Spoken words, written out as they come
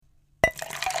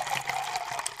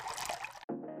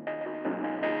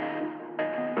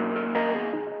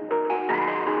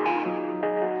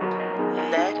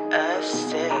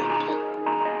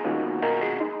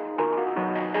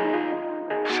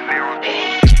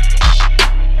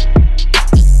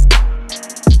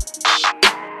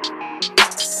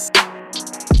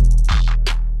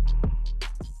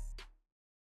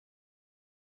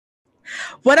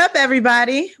What up,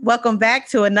 everybody? Welcome back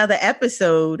to another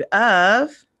episode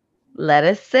of Let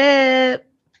us sip.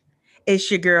 It's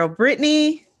Your Girl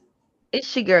Brittany.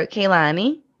 It's your girl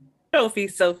Kaylani. Trophy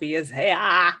Sophie is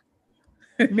here.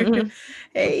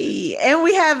 Hey, and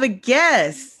we have a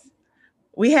guest.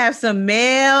 We have some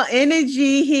male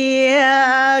energy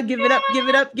here. Give it up, give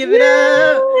it up, give it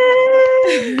up.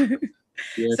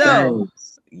 Yeah, So,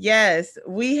 thanks. yes,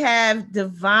 we have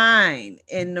Divine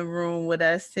in the room with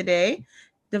us today.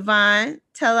 Divine,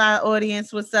 tell our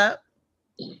audience what's up.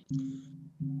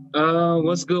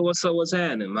 What's good? What's up? What's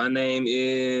happening? My name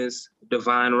is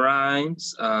Divine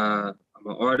Rhymes. I'm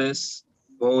an artist,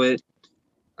 poet.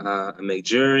 I make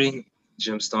jewelry.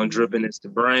 Gemstone Dripping is the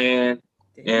brand,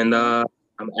 and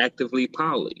I'm actively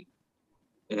poly,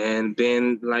 and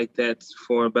been like that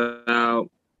for about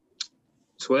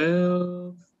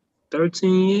 12,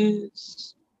 13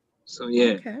 years. So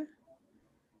yeah. Okay.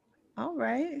 All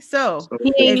right. So, So,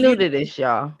 He ain't new to this,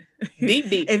 y'all. Deep.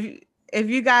 if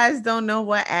you guys don't know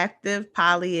what active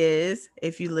poly is,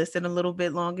 if you listen a little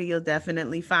bit longer, you'll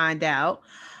definitely find out.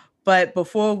 But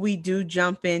before we do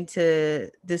jump into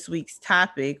this week's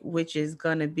topic, which is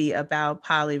going to be about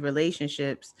poly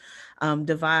relationships,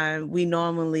 Divine, we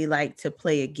normally like to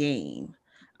play a game.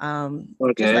 Just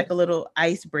okay. like a little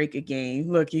icebreaker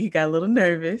game. Look, you got a little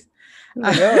nervous.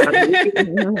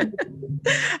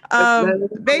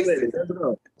 Basically, Let's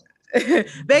go.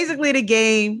 basically the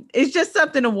game is just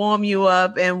something to warm you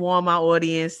up and warm our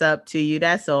audience up to you.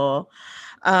 That's all.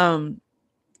 um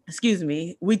Excuse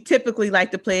me. We typically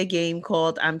like to play a game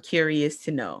called I'm Curious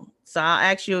to Know. So I'll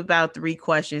ask you about 3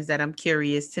 questions that I'm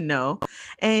curious to know,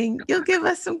 and you'll give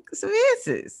us some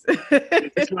answers.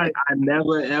 It's like I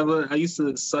never ever. I used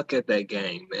to suck at that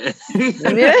game, man.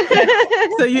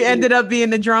 So you ended up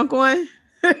being the drunk one.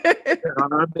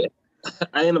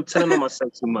 I end up telling on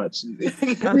myself too much.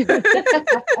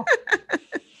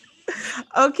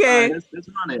 Okay. Let's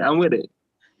run it. I'm with it.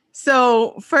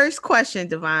 So first question,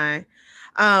 Divine.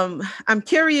 I'm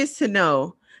curious to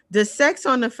know, does sex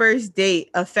on the first date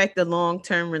affect a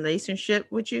long-term relationship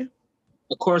with you?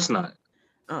 Of course not.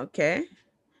 Okay.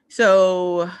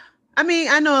 So, I mean,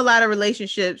 I know a lot of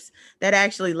relationships that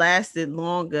actually lasted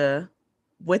longer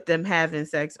with them having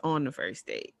sex on the first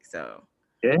date. So,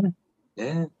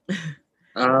 Yeah.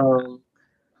 Um,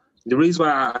 the reason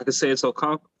why I can say it so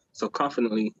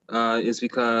confidently is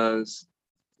because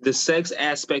the sex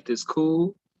aspect is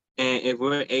cool, and if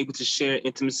we're able to share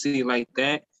intimacy like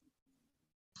that,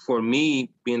 for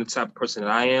me being the type of person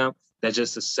that I am, that's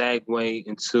just a segue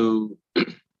into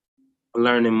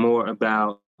learning more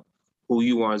about who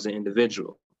you are as an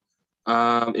individual.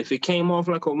 If it came off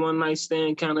like a one night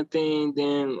stand kind of thing,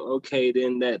 then okay,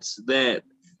 then that's that.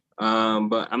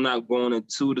 But I'm not going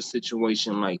into the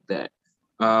situation like that.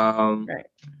 Um, right.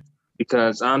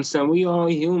 because I understand we all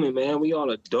human, man. We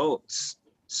all adults.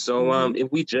 So Mhm.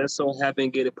 if we just so happen to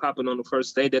get it popping on the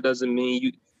first date, that doesn't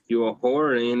mean you're a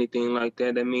whore or anything like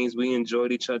that. That means we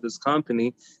enjoyed each other's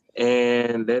company,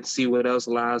 and let's see what else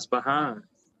lies behind.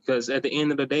 Because at the end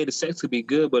of the day, the sex could be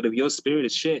good, but if your spirit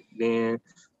is shit, then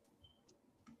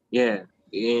yeah,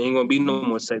 it ain't gonna be no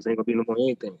more sex. Ain't gonna be no more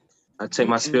anything. I take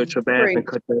my Mm-mm. spiritual bath and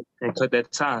Preach. cut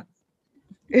that tie.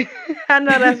 I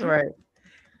know that's right.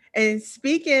 And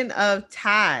speaking of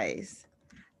ties,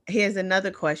 here's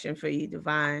another question for you,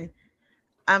 Divine.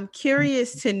 I'm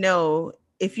curious to know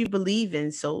if you believe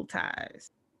in soul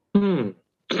ties. Hmm.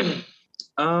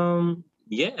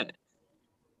 Yeah.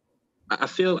 I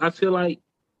feel like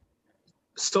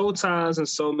soul ties and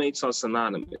soulmates are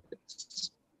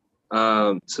synonymous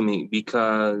to me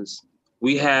because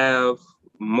we have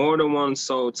more than one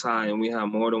soul tie and we have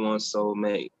more than one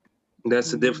soulmate.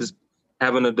 That's the difference.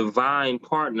 Having a divine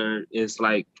partner is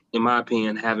like, in my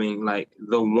opinion, having like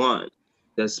the one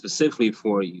that's specifically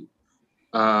for you.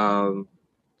 Um,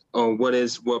 or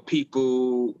what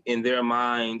people in their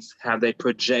minds have they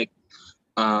project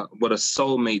what a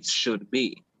soulmate should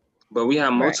be. But we have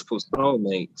Right. multiple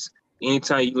soulmates.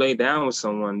 Anytime you lay down with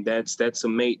someone, that's a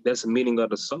mate. That's a meeting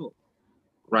of the soul,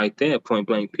 right there, point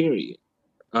blank, period.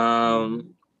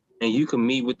 Um, and you can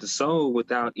meet with the soul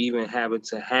without even having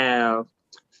to have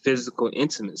physical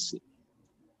intimacy.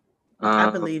 I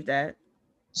Um, believe that.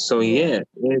 so Yeah.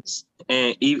 yeah, it's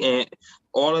and even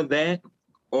all of that,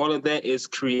 all of that is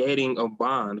creating a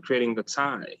bond, creating a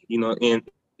tie. And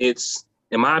it's,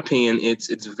 in my opinion, it's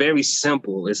very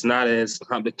simple. It's not as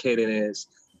complicated as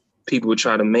people would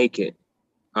try to make it.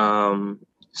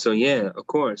 So yeah, of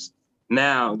course.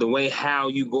 Now, the way how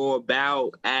you go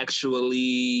about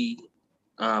actually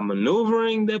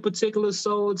maneuvering that particular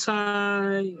soul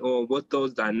tie or what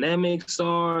those dynamics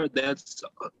are,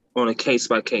 on a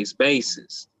case-by-case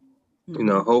basis. You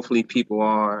know, hopefully people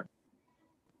are,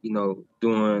 you know,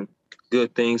 doing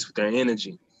good things with their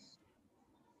energy.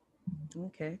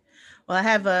 Okay. Well, I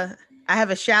have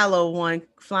a shallow one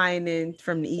flying in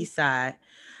from the east side.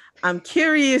 I'm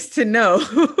curious to know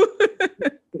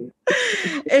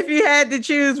if you had to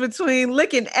choose between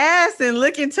licking ass and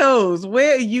licking toes,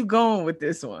 where are you going with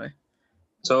this one?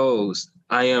 Toes.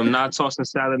 I am not tossing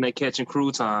salad and catching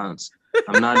croutons.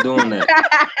 I'm not doing that.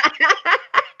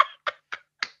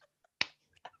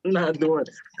 I'm not doing it.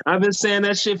 I've been saying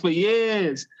that shit for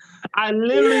years. I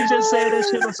literally just said that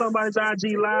shit on somebody's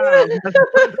IG live a day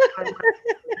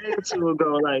or two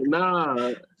ago. Like,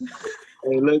 nah.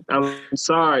 Hey, look, I'm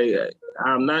sorry.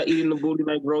 I'm not eating the booty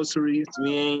like groceries.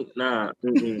 We ain't, nah.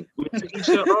 To each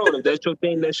your own. If that's your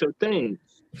thing, that's your thing.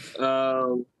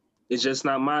 It's just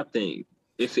not my thing.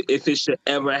 If it should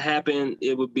ever happen,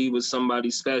 it would be with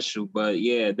somebody special. But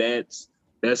yeah, that's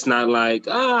not like,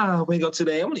 wake up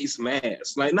today, I'm gonna eat some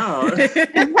ass. Like, no.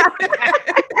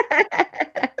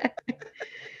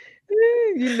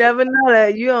 You never know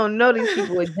that. You don't know these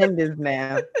people's agendas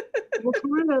now. Well, for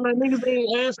real, like niggas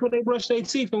ain't ask when they brush their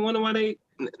teeth and wonder why they.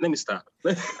 Let me stop.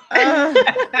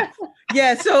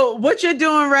 Yeah, so what you're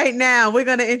doing right now, we're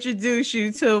going to introduce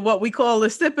you to what we call the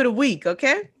sip of the week,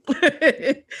 okay?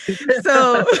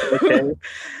 So, Okay.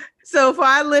 So for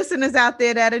our listeners out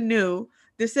there that are new,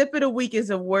 the sip of the week is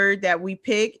a word that we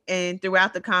pick, and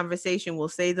throughout the conversation, we'll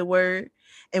say the word.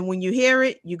 And when you hear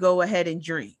it, you go ahead and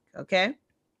drink, okay?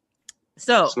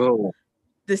 So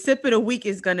the sip of the week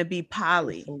is going to be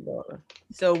Polly.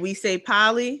 So we say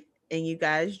Polly, and you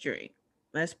guys drink.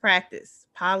 Let's practice.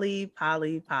 Polly,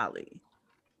 Polly, Polly.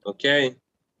 Okay.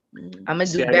 I'm gonna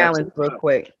do balance real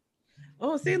quick.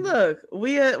 Oh, see, look,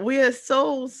 we are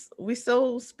souls. We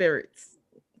soul spirits.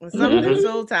 Something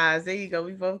soul ties. There you go.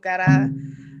 We both got our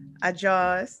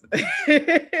jaws.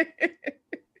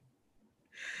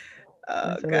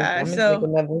 Oh gosh. I'm So gonna take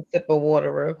another sip of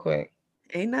water real quick.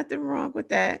 Ain't nothing wrong with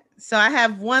that. So I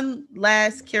have one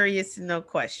last curious to know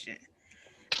question.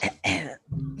 I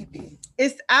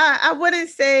wouldn't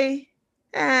say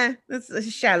it's a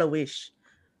shallowish.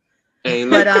 Hey,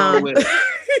 but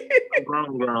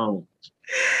grown.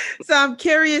 So I'm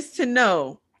curious to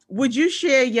know, would you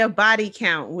share your body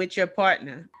count with your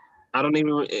partner? I don't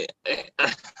even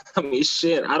I mean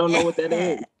shit, I don't know what that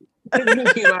is.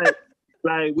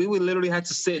 like we would literally have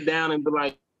to sit down and be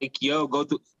like, yo, go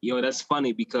through. Yo, that's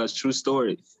funny because true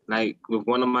story. Like with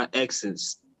one of my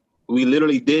exes, we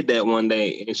literally did that one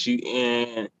day,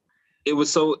 and it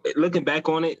was so. Looking back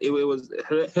on it, it was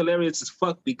hilarious as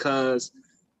fuck because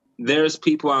there's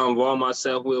people I involved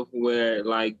myself with where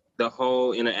like the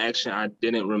whole interaction I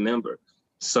didn't remember,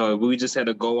 so we just had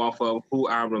to go off of who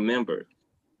I remember.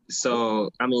 So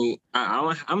I mean,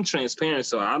 I'm transparent,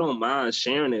 so I don't mind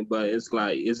sharing it. But it's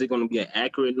like, is it going to be an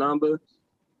accurate number?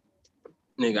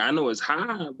 Nigga, I know it's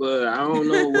high, but I don't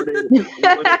know what it is.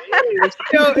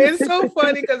 Yo, it's so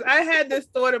funny because I had this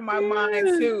thought in my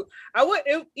mind too.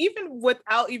 Even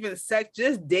without even sex,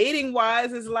 just dating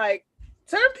wise, is like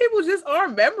certain people just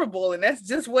aren't memorable, and that's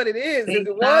just what it is. It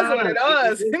was what it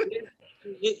is.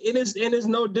 It is, and it's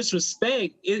no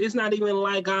disrespect. It's not even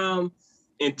like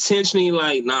intentionally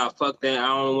like, nah, fuck that. I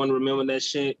don't want to remember that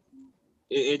shit.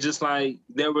 It just like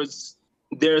there's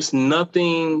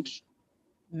nothing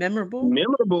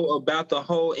memorable about the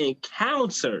whole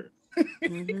encounter.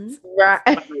 Right.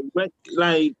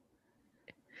 Like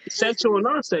sexual or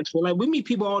non-sexual. Like we meet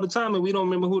people all the time and we don't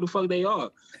remember who the fuck they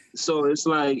are. So it's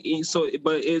like,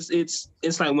 but it's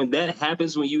like when that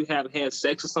happens, when you have had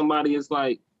sex with somebody, it's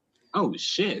like, oh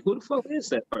shit, who the fuck is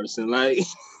that person? Like,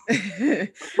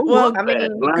 well, I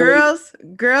mean, like,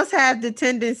 girls have the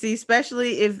tendency,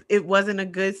 especially if it wasn't a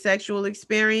good sexual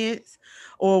experience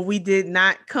or we did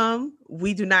not come,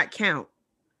 we do not count.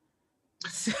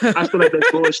 So. I feel like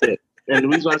that's bullshit. And the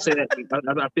reason why I say that,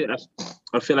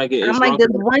 I feel like it. I'm like, does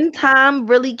one time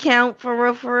really count for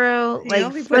real?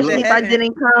 Like, especially if I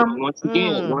didn't come. Once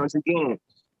again,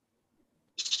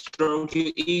 stroke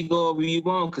your ego if you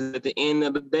want, because at the end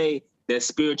of the day, that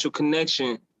spiritual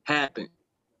connection happened.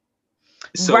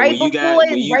 So right before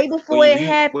it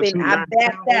happened, I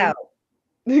backed out.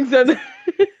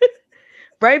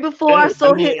 Right before I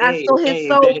saw his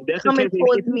soul coming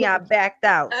towards me, I backed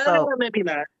out. So maybe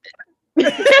not.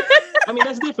 I mean,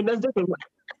 that's different.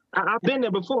 I've been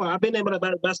there before. I've been there, but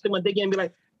I stick my dick in and be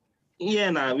like, yeah,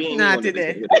 nah, we ain't not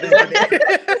today.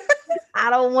 I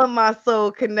don't want my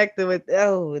soul connected with.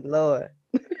 Oh Lord.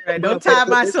 Right, don't tie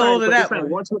my soul to that one.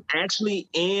 Like once we're actually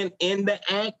in the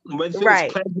act, whether it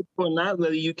was pleasant or not,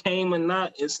 whether you came or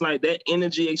not, it's like that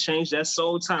energy exchange, that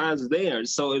soul tie is there.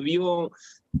 So if you don't,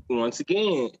 once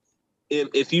again,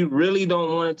 if you really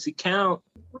don't want it to count,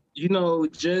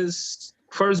 just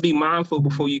first be mindful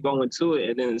before you go into it,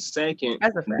 and then second,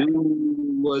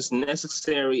 do what's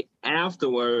necessary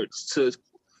afterwards to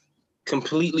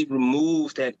completely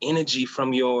remove that energy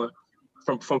from your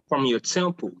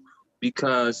temple.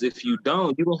 Because if you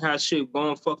don't, you're gonna have shit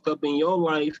going fucked up in your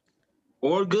life,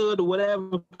 or good or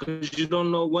whatever, because you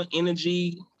don't know what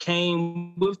energy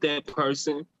came with that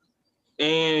person.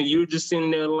 And you're just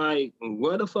sitting there like,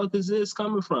 where the fuck is this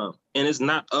coming from? And it's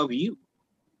not of you.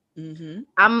 Mm-hmm.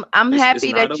 I'm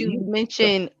happy that you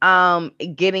mentioned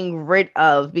getting rid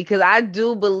of, because I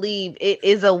do believe it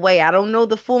is a way. I don't know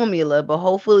the formula, but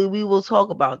hopefully we will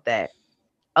talk about that,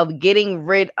 of getting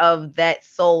rid of that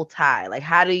soul tie. Like,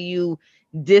 how do you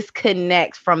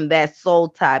disconnect from that soul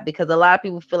tie? Because a lot of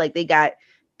people feel like they got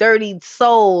 30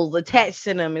 souls attached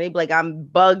to them, and they be like, I'm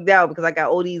bugged out because I got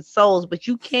all these souls. But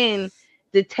you can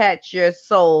detach your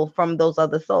soul from those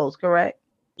other souls, correct?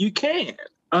 You can.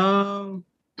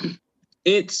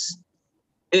 It's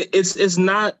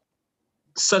not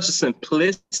such a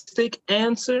simplistic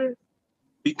answer,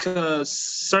 because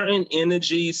certain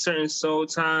energy, certain soul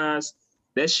ties,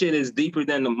 that shit is deeper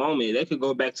than the moment. That could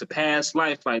go back to past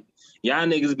life. Like, y'all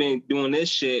niggas been doing this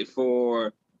shit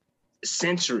for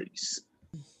centuries.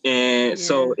 And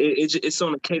so it's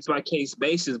on a case by case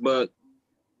basis. But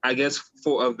I guess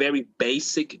for a very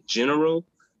basic general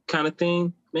kind of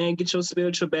thing, man, get your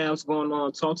spiritual baths going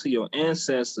on, talk to your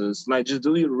ancestors, like just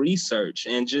do your research,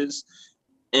 and just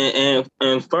and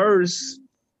first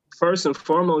and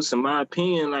foremost, in my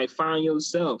opinion, like find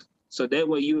yourself. So that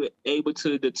way you're able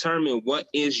to determine what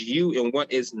is you and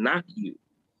what is not you.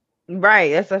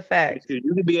 Right, that's a fact. Because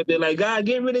you could be a bit like, God,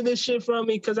 get rid of this shit from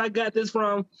me because I got this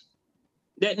from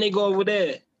that nigga over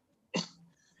there.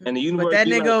 And the universe, but that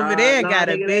nigga over there got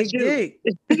a big dick.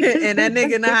 And that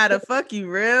nigga know how to fuck you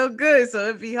real good. So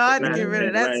it'd be hard to get rid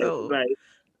of that soul. Right.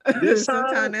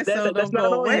 Sometimes that soul don't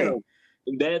go away.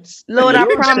 That's Lord, I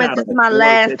promise this is my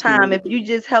last time. If you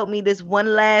just help me this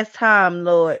one last time,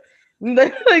 Lord.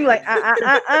 Like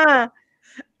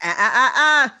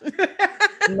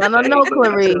No,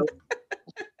 Clarice.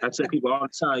 I tell people all the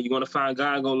time, you want to find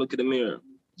God, go look in the mirror.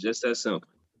 Just that simple.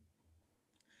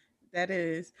 That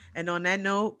is. And on that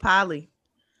note, Polly.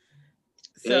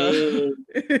 So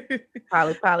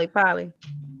Polly.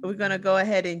 We're gonna go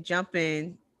ahead and jump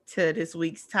in to this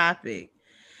week's topic.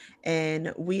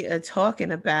 And we are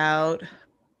talking about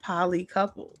poly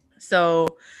couple. So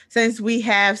since we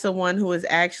have someone who is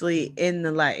actually in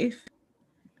the life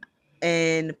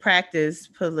and practice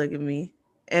polygamy,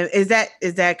 and is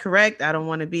that correct? I don't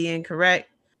want to be incorrect.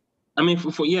 I mean,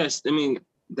 for yes, I mean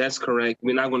that's correct.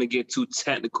 We're not going to get too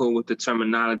technical with the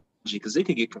terminology because it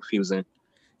can get confusing.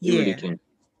 You really can.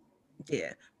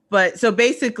 Yeah. But so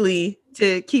basically,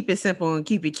 to keep it simple and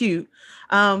keep it cute,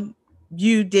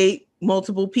 you date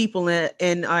multiple people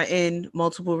and are in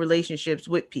multiple relationships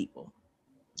with people,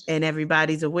 and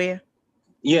everybody's aware.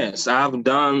 Yes, I've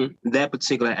done that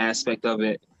particular aspect of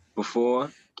it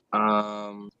before.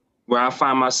 Where I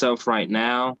find myself right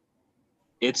now,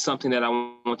 it's something that I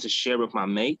want to share with my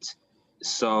mate.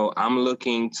 So I'm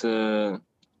looking to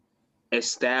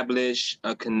establish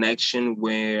a connection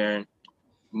where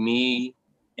me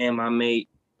and my mate,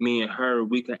 me and her,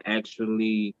 we can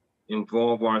actually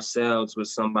involve ourselves with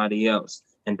somebody else.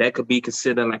 And that could be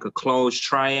considered like a closed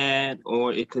triad,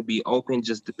 or it could be open,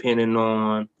 just depending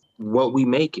on what we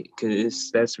make it. Because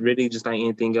that's really just like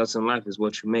anything else in life, is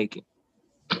what you make it.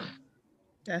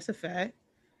 That's a fact.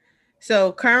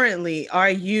 So currently,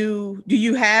 do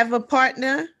you have a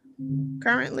partner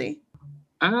currently?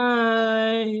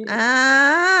 Polly.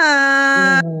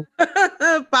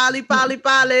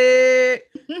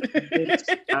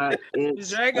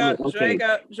 Drag up.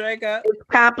 It's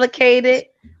complicated.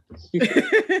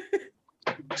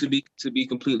 To be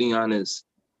completely honest,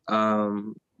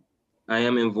 I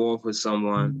am involved with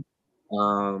someone,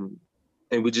 and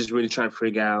we're just really trying to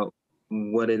figure out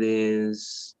what it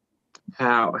is,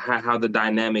 how the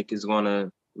dynamic is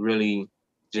gonna really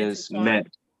just met.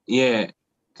 Yeah,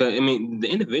 because I mean the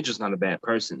individual's not a bad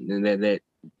person. That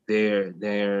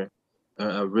they're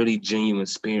a really genuine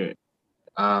spirit.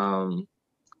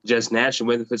 Just natural,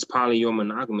 whether if it's poly or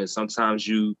monogamous, sometimes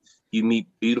you meet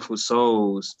beautiful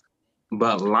souls,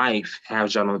 but life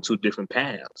has y'all on two different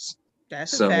paths.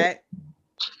 That's a fact.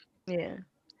 Yeah.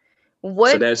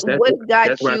 What got you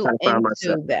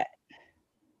into that?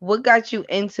 What got you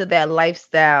into that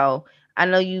lifestyle? I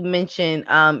know you mentioned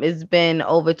it's been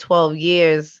over 12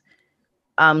 years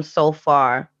so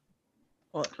far.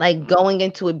 Like going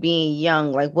into it being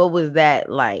young, like what was that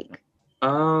like?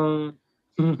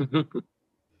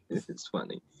 It's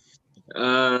funny.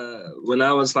 When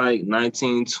I was like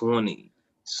 19, 20,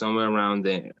 somewhere around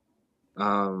there,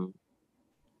 I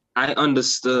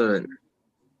understood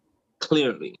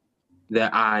clearly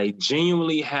that I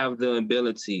genuinely have the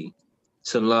ability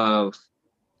to love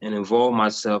and involve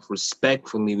myself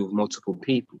respectfully with multiple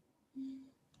people.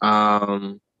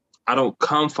 I don't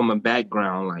come from a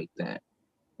background like that,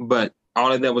 but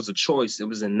all of that was a choice. It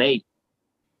was innate.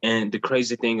 And the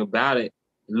crazy thing about it,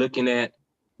 looking at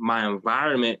my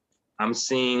environment, I'm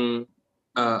seeing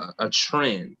a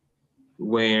trend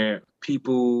where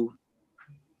people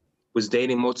was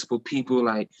dating multiple people,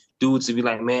 like dudes to be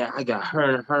like, man, I got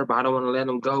her and her, but I don't want to let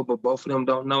them go. But both of them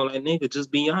don't know. Like, nigga,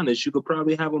 just be honest. You could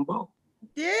probably have them both.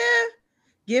 Yeah.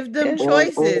 Give them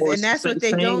choices, and that's what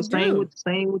they don't do.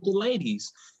 Same with the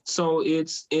ladies. So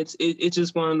it's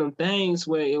just one of them things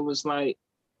where it was like,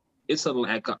 it's a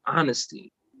lack of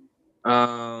honesty.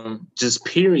 Just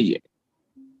period.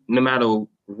 No matter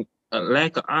a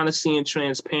lack of honesty and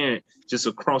transparent just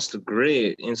across the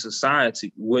grid in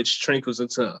society, which trickles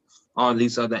into all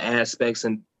these other aspects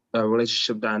and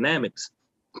relationship dynamics.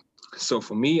 So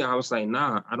for me, I was like,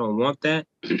 nah, I don't want that.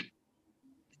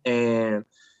 And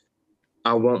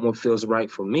I want what feels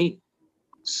right for me.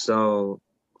 So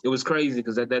it was crazy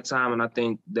because at that time, and I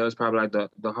think that was probably like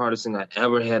the hardest thing I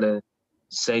ever had to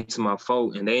say to my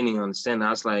folk, and they didn't even understand. I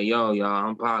was like, yo, y'all,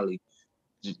 I'm poly.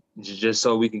 Just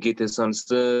so we can get this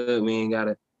understood, we ain't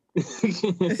gotta.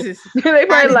 They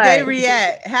How did they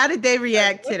react? How did they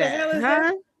react to that?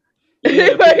 Huh?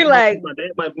 Yeah, They like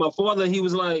my father, he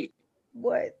was like,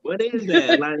 what? What is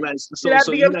that? like so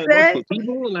so you like multiple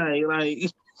people? Like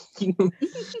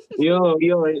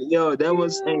yo, that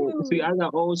was see, I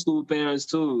got old school parents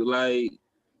too. Like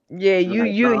yeah,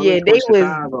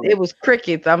 it was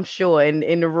crickets, I'm sure,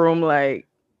 in the room, like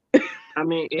I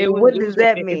mean what does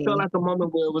that mean? It felt like a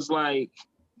moment where it was like,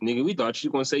 nigga, we thought you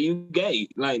were gonna say you gay.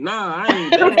 Like, nah, I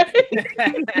ain't that.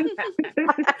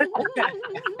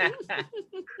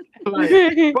 Like,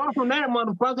 far from that,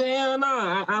 motherfucker. Hell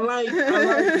nah. I like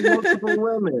multiple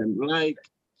women. Like,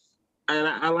 and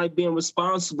I like being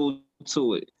responsible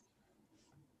to it.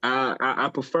 I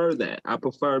prefer that. I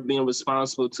prefer being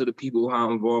responsible to the people who I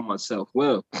involve myself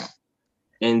with.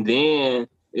 And then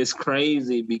it's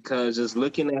crazy because just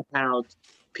looking at how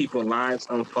people's lives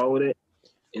unfolded,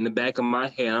 in the back of my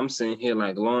head, I'm sitting here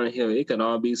like, Lauryn Hill, it could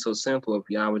all be so simple if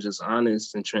y'all were just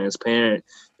honest and transparent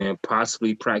and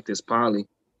possibly practice poly.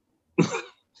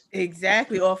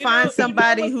 Exactly. Or find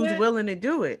somebody who's willing to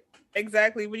do it.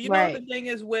 Exactly. But you know the thing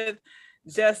is with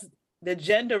just the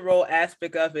gender role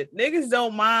aspect of it, niggas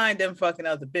don't mind them fucking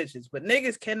other bitches, but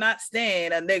niggas cannot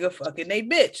stand a nigga fucking they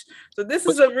bitch. So this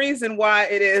is a reason why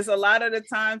it is a lot of the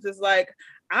times it's like,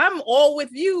 I'm all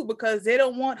with you because they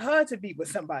don't want her to be with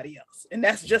somebody else. And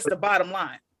that's just the bottom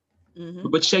line. Mm-hmm.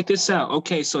 But check this out.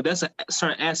 Okay, so that's a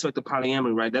certain aspect of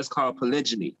polyamory, right? That's called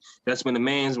polygyny. That's when a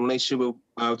man's relationship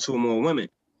with two or more women.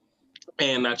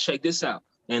 And now check this out.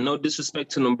 And no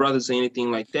disrespect to them brothers or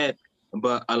anything like that,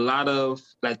 but a lot of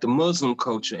like the Muslim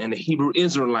culture and the Hebrew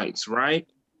Israelites, right?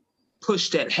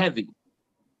 Push that heavy.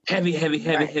 Mm-hmm.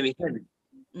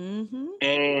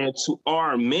 And to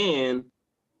our men,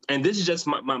 and this is just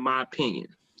my opinion,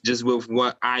 just with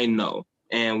what I know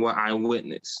and what I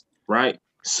witnessed, right?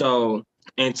 So,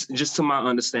 and just to my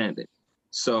understanding.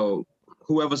 So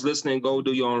whoever's listening, go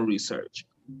do your own research.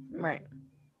 Right.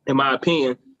 In my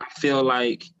opinion, I feel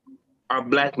like our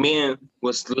Black men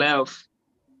was left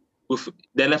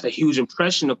a huge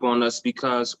impression upon us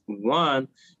because one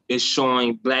is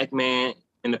showing Black man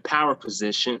in the power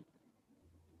position,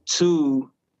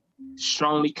 two,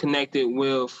 strongly connected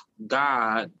with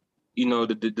God, you know,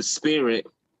 the spirit,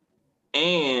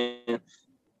 and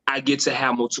I get to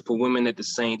have multiple women at the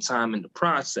same time in the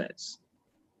process.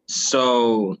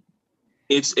 So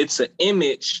it's an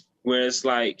image where it's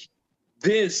like,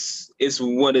 this is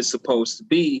what it's supposed to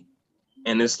be.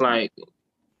 And it's like,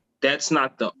 that's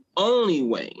not the only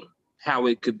way how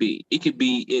it could be. It could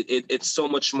be, it's so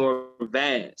much more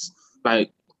vast.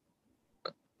 Like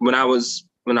when I was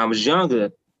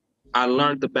younger, I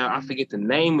learned about, I forget the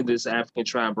name of this African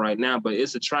tribe right now, but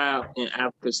it's a tribe in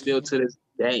Africa still to this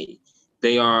day.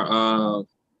 They are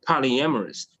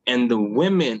polyamorous, and the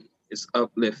women is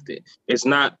uplifted. It's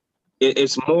not,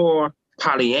 it's more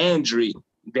polyandry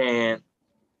than,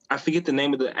 I forget the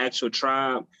name of the actual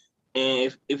tribe.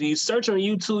 And if you search on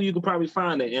YouTube, you can probably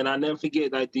find it. And I never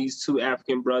forget, like, these two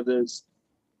African brothers,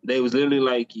 they was literally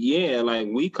like, yeah, like,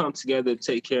 we come together to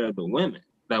take care of the women.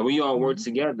 Like, we all work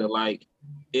together. Like,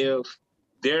 if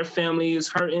their family is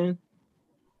hurting,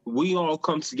 we all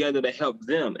come together to help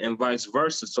them, and vice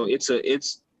versa. So it's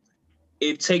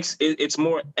it's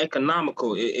more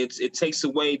economical. It takes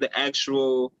away the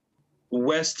actual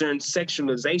Western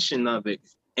sexualization of it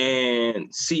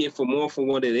and see it for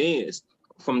what it is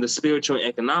from the spiritual and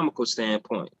economical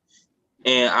standpoint.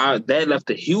 And that left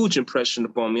a huge impression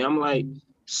upon me. I'm like,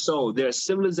 so there are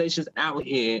civilizations out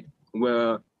here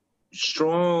where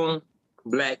strong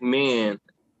Black men,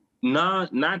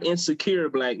 not insecure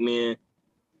Black men,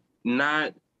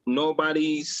 not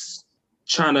nobody's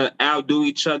trying to outdo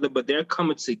each other, but they're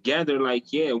coming together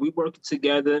like, yeah, we work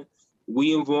together,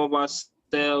 we involve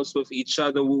ourselves with each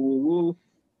other, woo woo woo,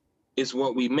 is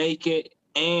what we make it.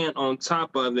 And on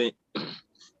top of it,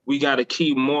 we got a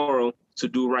key moral to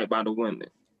do right by the women.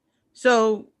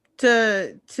 So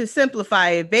to simplify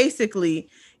it, basically,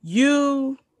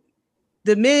 the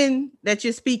men that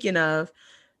you're speaking of,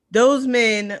 those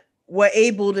men were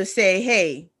able to say,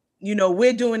 hey,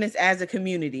 we're doing this as a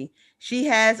community. She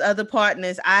has other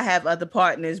partners, I have other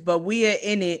partners, but we are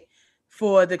in it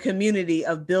for the community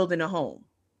of building a home,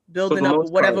 building up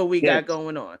whatever we got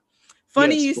going on.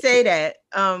 Funny you say that.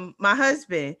 My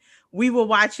husband, we were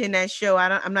watching that show.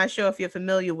 I'm not sure if you're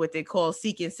familiar with it, called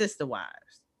Seeking Sister Wives.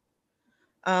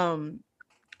 I'm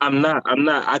not. I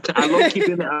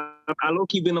low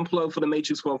key been unplugged for the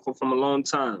Matrix from a long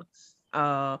time.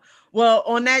 Well,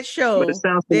 on that show, but it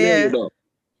sounds familiar, though.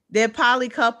 They're poly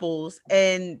couples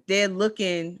and they're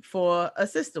looking for a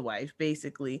sister wife,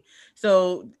 basically.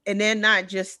 So, and they're not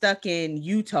just stuck in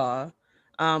Utah.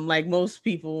 Like most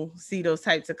people see those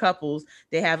types of couples.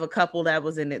 They have a couple that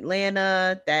was in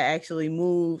Atlanta that actually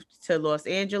moved to Los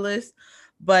Angeles.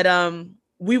 But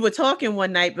we were talking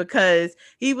one night because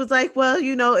he was like, well,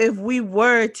 if we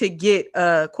were to get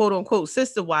a quote unquote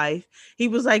sister wife, he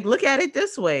was like, look at it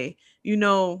this way.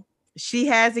 She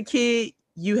has a kid,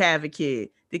 you have a kid.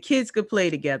 The kids could play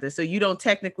together. So you don't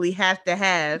technically have to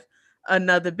have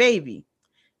another baby.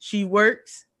 She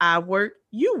works, I work,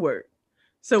 you work.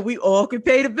 So we all could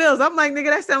pay the bills. I'm like, nigga,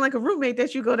 that sounds like a roommate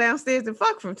that you go downstairs and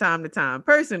fuck from time to time,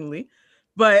 personally.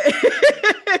 But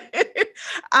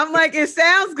I'm like, it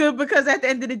sounds good because at the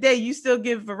end of the day, you still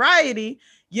give variety.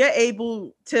 You're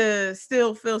able to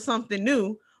still feel something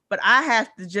new, but I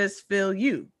have to just feel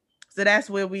you. So that's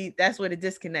where the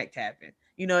disconnect happened.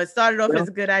 It started off as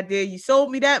a good idea. You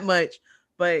sold me that much,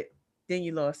 but then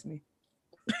you lost me.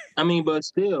 I mean, but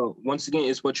still, once again,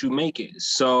 it's what you make it.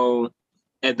 So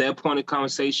at that point in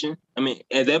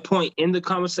the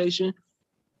conversation,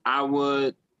 I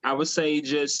would say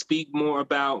just speak more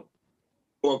about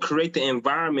or create the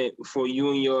environment for you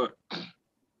and your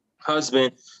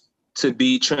husband to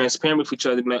be transparent with each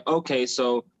other. Be like, okay,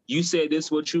 so you said this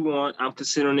is what you want. I'm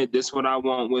considering it. This is what I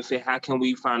want with it. How can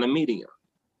we find a medium?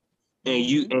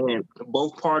 And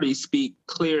both parties speak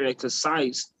clear and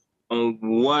concise on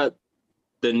what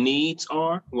the needs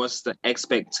are, what's the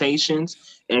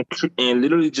expectations, and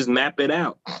literally just map it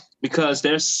out. Because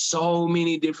there's so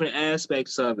many different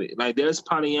aspects of it. Like there's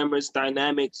polyamorous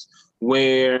dynamics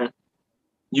where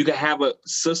you can have a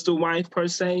sister wife per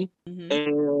se,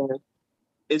 and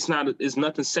it's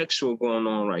nothing sexual going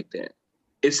on right there.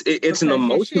 It's an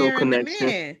emotional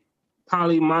connection.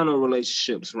 Polymono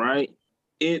relationships, right?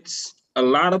 It's a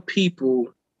lot of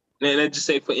people. Let's just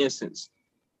say, for instance,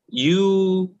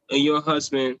 you and your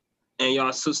husband and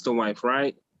your sister wife,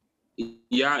 right?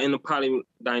 Y'all in a poly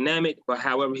dynamic, but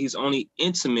however, he's only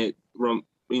intimate,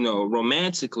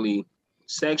 romantically,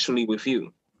 sexually with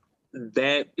you.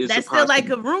 That's still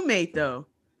like a roommate, though.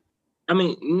 I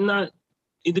mean, not.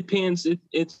 It depends.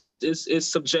 It's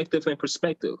subjective and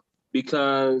perspective,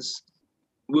 because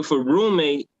with a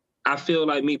roommate, I feel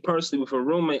like, me personally, with a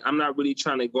roommate, I'm not really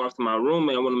trying to go after my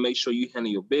roommate. I want to make sure you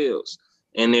handle your bills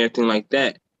and everything like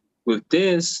that. With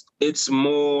this, I'm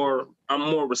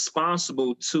more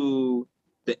responsible to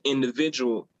the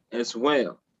individual as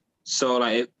well. So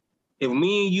like if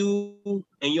me and you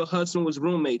and your husband was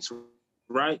roommates,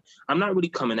 right? I'm not really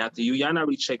coming after you. Y'all not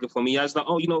really checking for me. Y'all's like,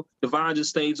 oh, Devon just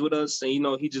stays with us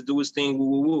and he just do his thing, woo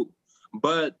woo woo.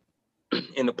 But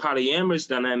in the polyamorous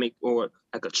dynamic, or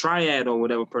like a triad or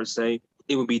whatever per se,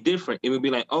 it would be different. It would be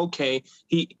like, okay,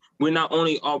 we're not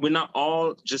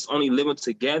all just only living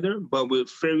together, but we're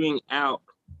figuring out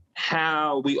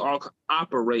how we all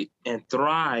operate and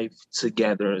thrive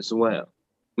together as well.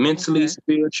 Mentally,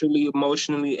 spiritually,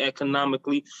 emotionally,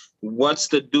 economically. What's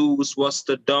the do's, what's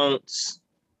the don'ts,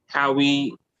 how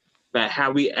we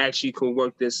actually could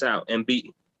work this out and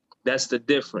be. That's the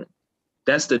difference.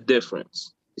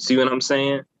 You see what I'm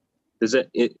saying? Does that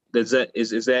make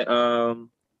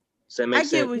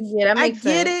sense? Yeah, that makes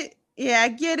sense. It. Yeah, I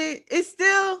get it. It's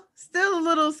still a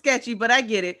little sketchy, but I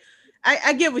get it.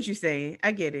 I get what you're saying.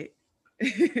 I get it.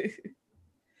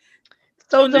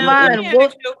 So Divine,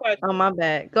 oh my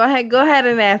bad. Go ahead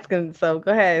and ask him. So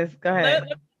go ahead. Let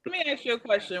me ask you a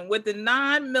question. With the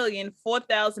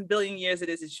 9,004,000 billion years it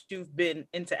is that you've been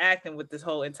interacting with this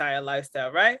whole entire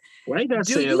lifestyle, right? Why you gotta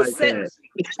say it like that?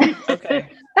 Okay.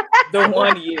 The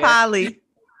 1 year. Polly.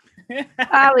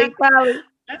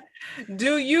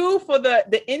 Do you, for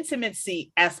the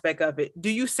intimacy aspect of it, do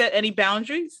you set any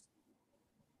boundaries?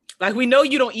 Like, we know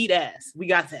you don't eat ass. We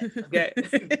got that. Okay.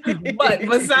 But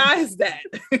besides that.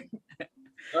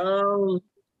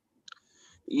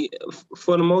 Yeah,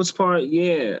 for the most part,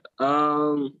 yeah.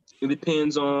 It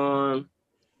depends on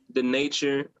the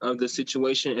nature of the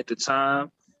situation at the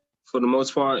time, for the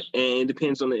most part, and it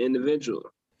depends on the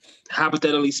individual.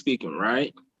 Hypothetically speaking,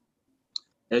 right?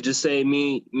 Let's just say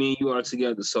me and you are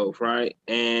together, Soph, right?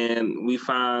 And we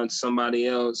find somebody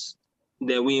else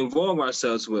that we involve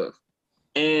ourselves with.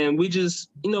 And we just,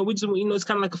 it's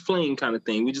kind of like a fling kind of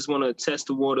thing. We just want to test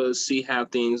the water, see how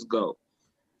things go.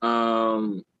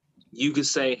 You could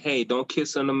say, hey, don't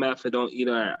kiss on the mouth and don't eat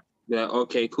her out. Yeah,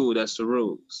 okay, cool, that's the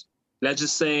rules. Let's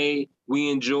just say we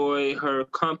enjoy her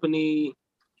company,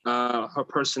 her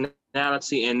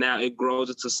personality, and now it grows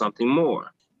into something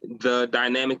more. The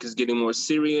dynamic is getting more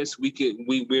serious.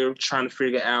 We're trying to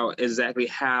figure out exactly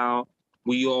how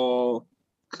we all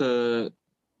could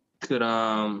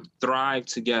thrive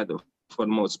together for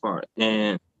the most part,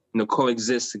 and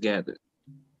coexist together.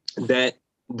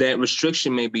 That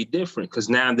restriction may be different because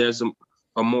now there's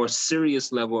a more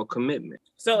serious level of commitment.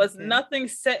 So it's nothing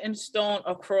set in stone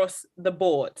across the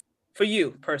board for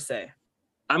you per se.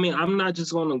 I mean, I'm not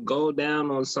just going to go down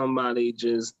on somebody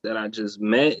that I just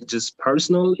met just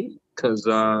personally, because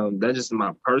that's just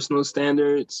my personal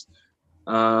standards.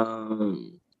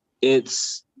 I'm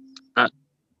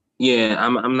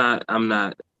not.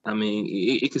 I mean,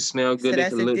 it could smell good. So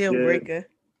that's a deal breaker.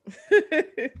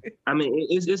 I mean,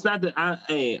 it's not that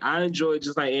I enjoy it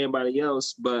just like everybody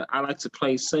else, but I like to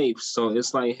play safe. So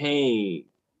it's like, hey,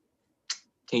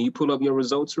 can you pull up your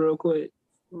results real quick?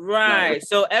 Right. Like,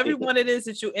 so everyone it is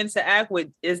that you interact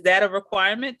with, is that a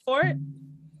requirement for it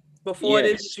before it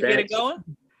is that you get it going?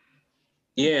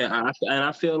 Yeah,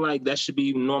 I feel like that should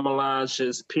be normalized,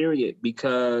 just period,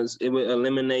 because it would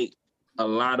eliminate a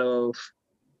lot of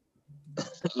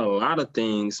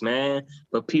things, man.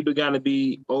 But people got to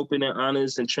be open and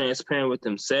honest and transparent with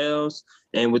themselves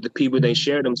and with the people they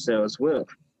share themselves with.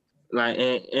 Like,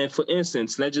 and for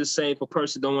instance, let's just say if a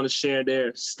person don't want to share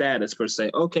their status per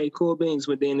se, okay, cool beans.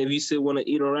 But then if you still want to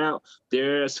eat her out,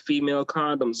 there's female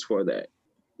condoms for that.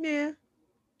 Yeah.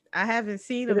 I haven't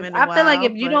seen them in a while. I feel like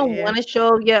if you don't want to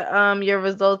show your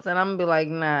results, and I'm gonna be like,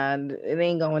 nah, it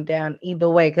ain't going down either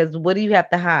way. Because what do you have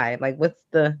to hide? Like, what's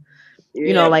the,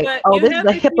 this is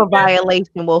a HIPAA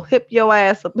violation. We'll hip your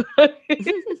ass up. I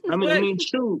mean,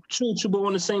 true. But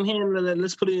on the same hand,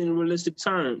 let's put it in realistic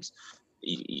terms.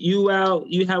 You out,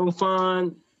 you having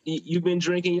fun. You've been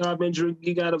drinking. Y'all been drinking.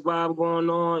 You got a vibe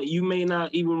going on. You may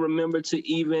not even remember to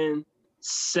even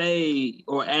say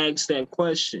or ask that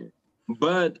question.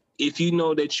 But if you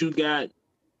know that you got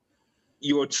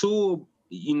your tool,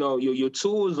 your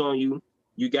tools on you,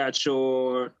 you got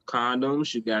your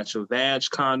condoms, you got your vag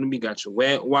condom, you got your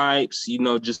wet wipes,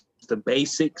 just the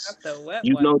basics.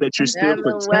 Know that you're still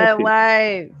protected. Wet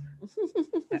wipes.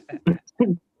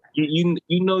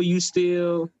 you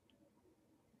still,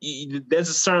 there's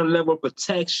a certain level of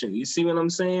protection. You see what I'm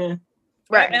saying?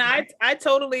 Right. And I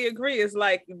totally agree. It's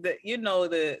like the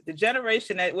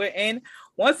generation that we're in,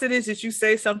 once it is that you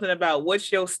say something about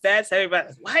what's your stats,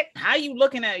 everybody's what? How you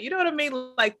looking at it? You know what I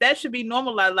mean? Like that should be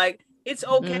normalized. Like it's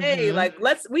okay. Mm-hmm. Like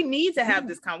we need to have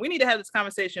this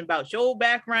conversation about your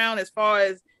background as far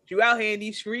as you out here in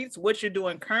these streets, what you're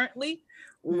doing currently,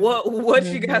 what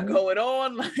you got going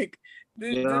on. Like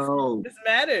this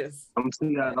matters. I'm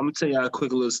gonna tell y'all a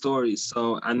quick little story.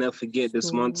 So I never forget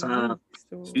this one time.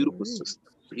 Beautiful sister,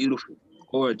 beautiful,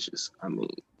 gorgeous. I mean,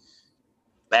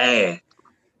 bad.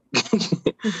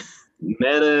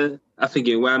 Met her. I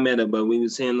forget where I met her, but we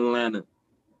was here in Atlanta,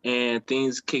 and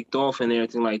things kicked off and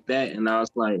everything like that. And I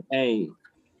was like, hey,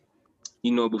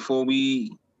 before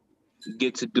we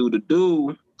get to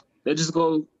do, let's just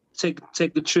go take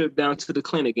the trip down to the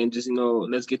clinic and just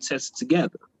let's get tested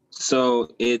together. So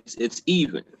it's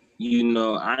even.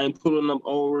 I ain't pulling up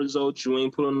old results. You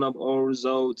ain't pulling up old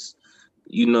results.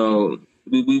 We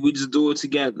just do it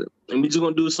together. And we just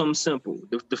gonna do something simple.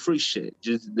 The free shit.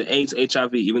 Just the AIDS,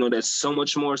 HIV, even though there's so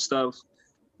much more stuff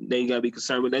they gotta be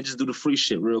concerned with. Let's just do the free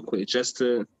shit real quick. Just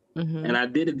to and I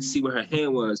did it to see where her head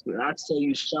was. But I tell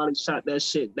you, Shawty shot that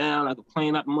shit down like a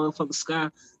plane out the motherfucking sky.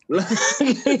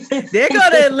 There go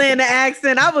the Atlanta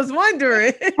accent. I was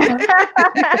wondering.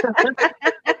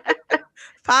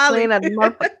 Polly. Playing at the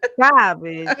motherfucking sky,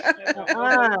 bitch.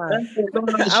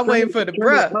 I'm waiting for the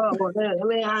bruh.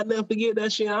 I'll never forget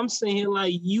that shit. I'm saying here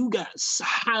like you got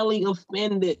highly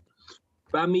offended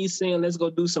by me saying let's go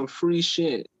do some free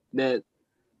shit that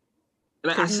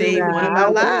can save one of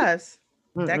our lives.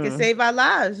 That can save our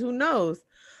lives. Who knows?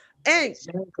 And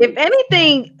if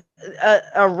anything,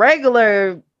 a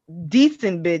regular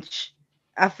decent bitch,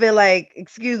 I feel like,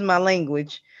 excuse my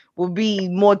language, will be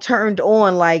more turned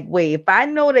on. Like, wait, if I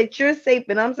know that you're safe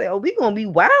and I'm saying, oh, we gonna be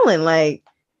wilding, like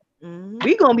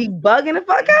we gonna be bugging the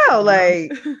fuck out,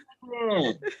 like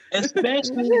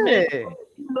especially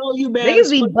you niggas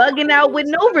be bugging out with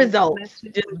no results,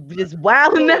 just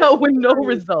wilding out with no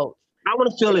results. I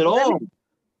want to feel it all.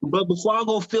 But before I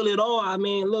go fill it all, I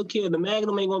mean, look here, the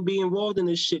Magnum ain't gonna be involved in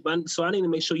this shit, so I need to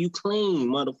make sure you clean,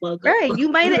 motherfucker. Right, you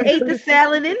might have ate the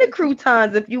salad and the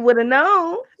croutons if you would have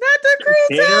known. Not the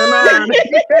croutons.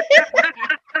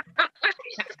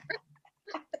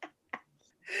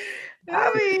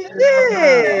 I mean,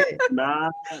 shit.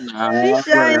 Nah. She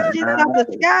shining shit out the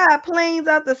sky, planes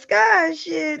out the sky, and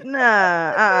shit.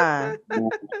 Nah,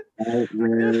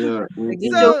 Get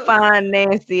your fine,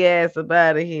 nasty ass up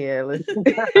out of here.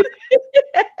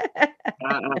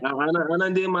 I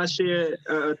done did my share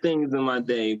of things in my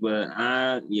day, but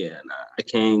I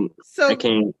can't. So I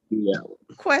can't do that one.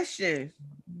 Question.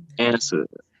 Answer.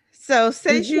 So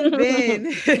since you've been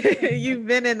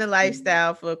in the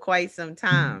lifestyle for quite some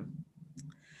time,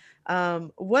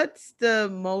 what's the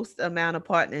most amount of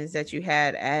partners that you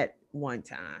had at one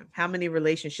time? How many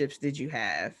relationships did you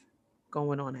have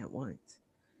going on at once?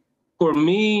 For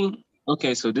me,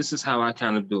 okay, so this is how I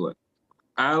kind of do it.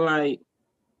 I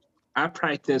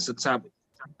practice a type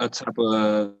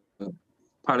of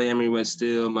polyamory where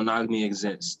still monogamy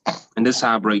exists. And this is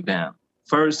how I break down.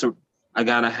 First, I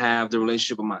gotta have the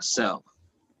relationship with myself.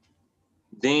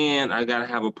 Then I gotta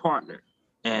have a partner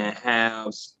and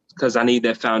because I need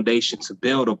that foundation to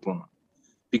build upon.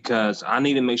 Because I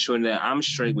need to make sure that I'm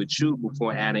straight with you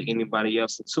before adding anybody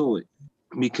else into it.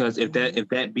 Because if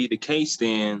that be the case,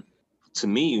 then to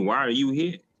me, why are you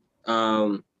here?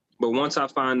 But once I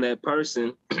find that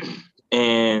person,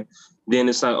 and then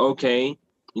it's like, okay,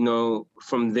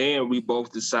 from there we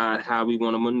both decide how we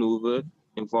want to maneuver,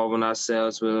 involving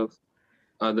ourselves with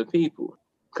other people.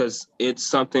 Because it's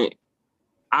something,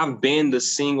 I've been the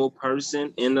single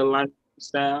person in the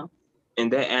lifestyle,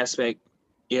 and that aspect,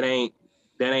 that ain't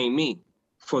me.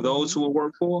 For those who will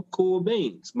work for, cool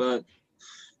beans, but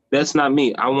that's not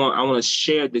me. I want to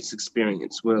share this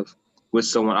experience with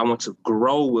someone. I want to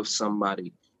grow with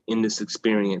somebody in this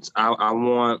experience. That's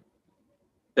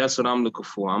what I'm looking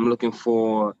for. I'm looking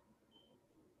for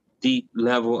deep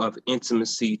level of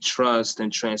intimacy, trust,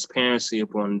 and transparency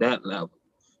upon that level,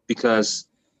 because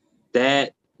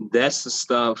that's the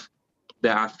stuff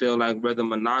that I feel like, whether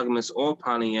monogamous or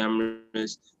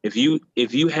polyamorous, if you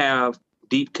have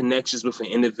deep connections with an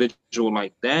individual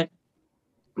like that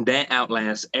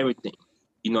outlasts everything.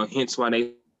 Hence why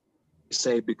they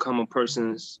say be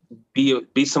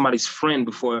somebody's friend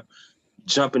before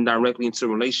jumping directly into a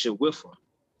relationship with them.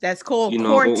 That's called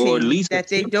courting, or at least that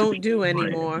they don't do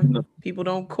anymore. People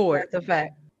don't court. That's a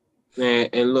fact.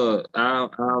 And look,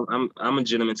 I'm a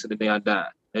gentleman to the day I die.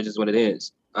 That's just what it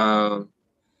is. And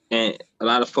a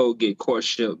lot of folk get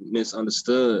courtship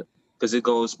misunderstood because it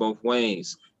goes both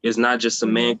ways. It's not just a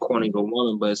man courting a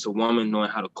woman, but it's a woman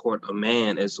knowing how to court a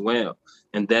man as well.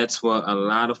 And that's what a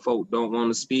lot of folk don't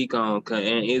want to speak on.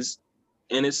 And it's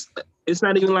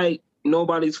not even like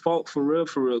nobody's fault for real,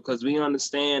 because we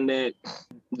understand that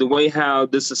the way how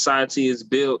this society is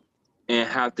built and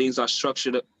how things are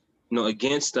structured,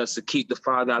 against us to keep the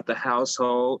father out the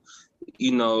household,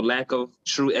 lack of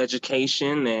true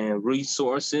education and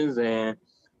resources, and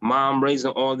mom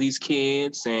raising all these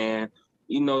kids, and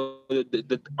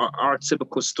our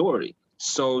typical story.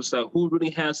 So it's like, who really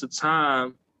has the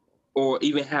time or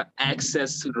even have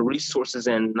access to the resources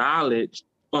and knowledge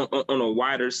on a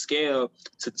wider scale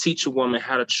to teach a woman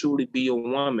how to truly be a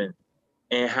woman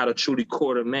and how to truly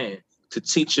court a man, to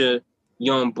teach a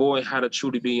young boy how to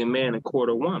truly be a man and court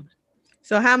a woman?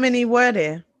 So how many were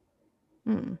there?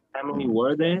 How many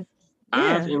were there?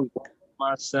 Yeah. I've involved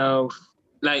myself,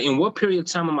 like, in what period of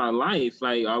time of my life?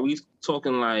 Like, are we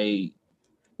talking like...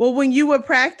 Well, when you were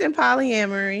practicing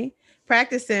polyamory,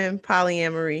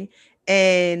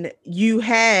 and you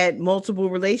had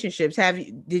multiple relationships,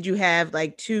 did you have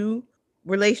like 2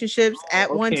 relationships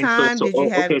at one time? Did you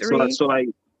have 3? So like,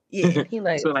 yeah. in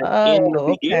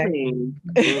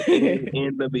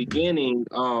the beginning,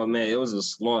 oh man, it was a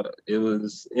slaughter. It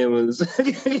was.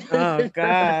 Oh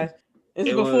God!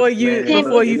 Before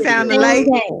you found the light.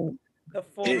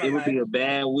 It would be a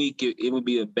bad week. It would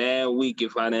be a bad week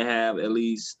if I didn't have at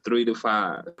least 3 to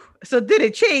 5. So did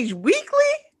it change weekly,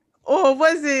 or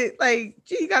was it like,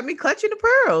 gee, you got me clutching the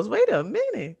pearls? Wait a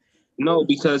minute. No,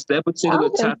 because that particular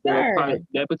type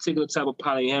of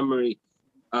polyamory,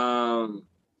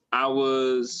 I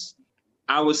was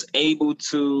able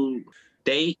to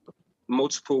date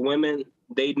multiple women.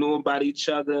 They knew about each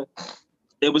other.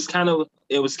 It was kind of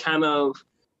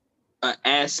an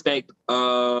aspect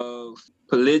of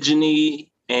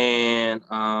polygyny and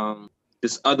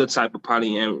this other type of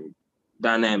polyamory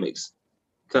dynamics.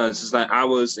 Because it's like I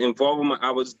was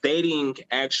dating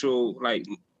actual like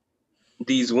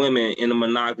these women in a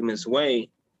monogamous way,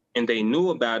 and they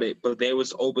knew about it, but they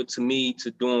was open to me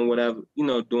to doing whatever,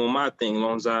 doing my thing.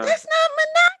 Long as That's not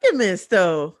monogamous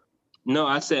though. No,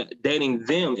 I said dating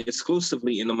them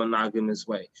exclusively in a monogamous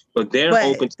way, but they're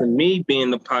open to me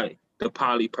being the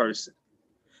poly person.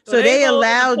 So they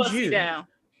allowed you down,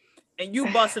 and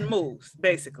you busting moves,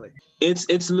 basically.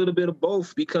 It's a little bit of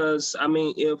both, because I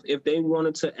mean, if they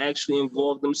wanted to actually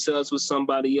involve themselves with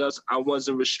somebody else, I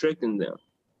wasn't restricting them.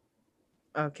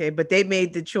 Okay, but they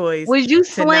made the choice. Was you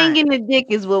slanging the dick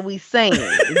is what we saying.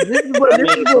 This is what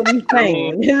we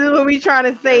saying. This is what we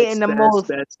trying to say in the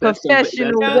most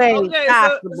professional way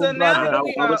possible, so brother.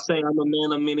 I would say I'm a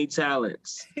man of many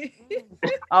talents.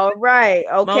 All right.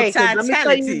 Okay, because let me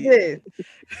tell you this.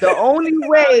 The only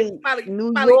way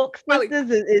New York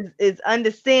sisters is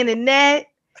understanding that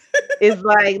is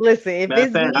like, listen, if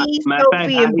it's me,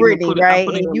 Sophie, and Brittany, right?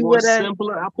 And you would have.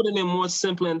 I put it in more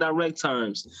simple and direct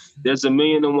terms. There's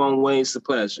 1,000,001 ways to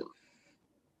pleasure.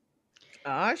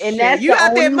 Oh shit! And that's you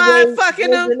out there mind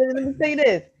fucking them. Let me say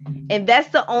this, and that's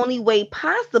the only way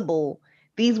possible.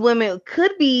 These women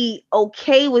could be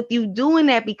okay with you doing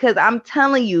that, because I'm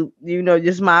telling you,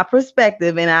 just my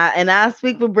perspective, and I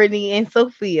speak for Brittany and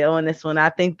Sophia on this one. I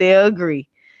think they'll agree.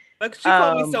 Look, she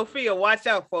called me Sophia. Watch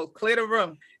out, folks. Clear the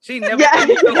room. She never in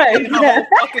her whole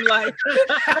fucking life.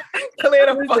 Clear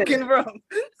the fucking room.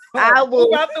 I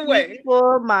will out the way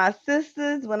for my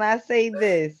sisters when I say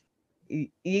this.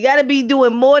 You got to be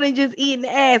doing more than just eating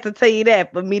the ass, to tell you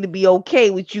that, for me to be okay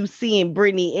with you seeing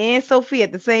Brittany and Sophia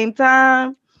at the same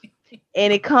time.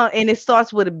 And it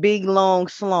starts with a big long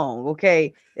slong.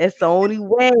 Okay, that's the only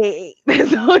way.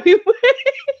 That's the only way.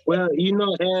 Well,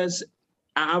 as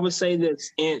I would say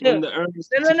this in the early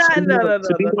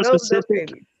to be more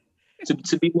specific.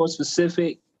 To be more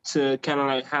specific, to kind of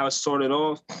like how it started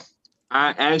off,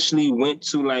 I actually went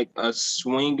to like a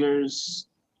swingers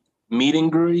meet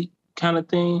and greet kind of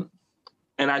thing,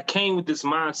 and I came with this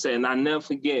mindset, and I never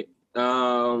forget,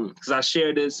 because I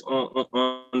shared this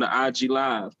on the IG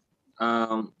Live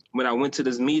when I went to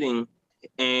this meeting,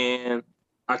 and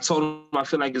I told them I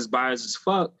feel like it's biased as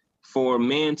fuck for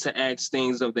men to ask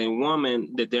things of their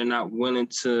woman that they're not willing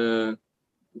to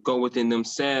go within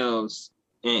themselves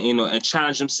and and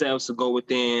challenge themselves to go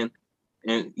within,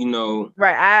 and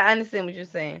right. I understand what you're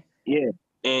saying. Yeah.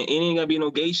 And it ain't gotta be no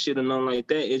gay shit or nothing like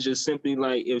that. It's just simply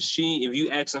like if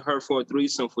you asking her for a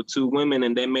threesome for 2 women,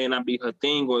 and that may not be her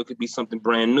thing, or it could be something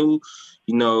brand new,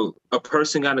 a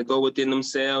person gotta go within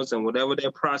themselves, and whatever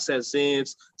their process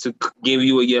is to give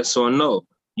you a yes or a no,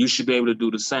 you should be able to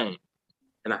do the same.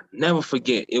 And I never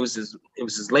forget, it was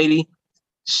this lady.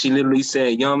 She literally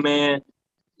said, "Young man,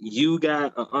 you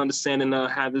got an understanding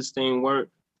of how this thing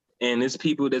works. And there's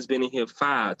people that's been in here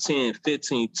 5, 10,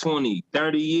 15, 20,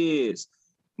 30 years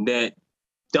that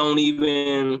don't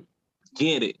even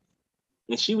get it."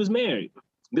 And she was married.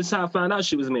 This is how I found out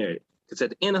she was married. Because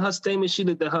at the end of her statement, she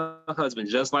looked at her husband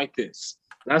just like this.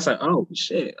 And I was like, oh,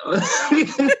 shit. I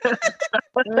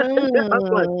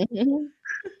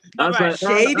was like,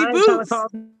 shady boots.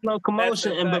 No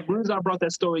commotion. But the reason I brought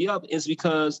that story up is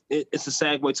because it's a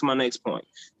segue to my next point.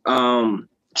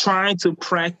 Trying to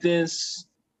practice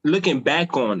looking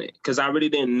back on it, because I really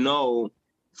didn't know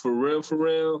for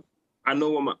real. I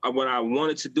know what I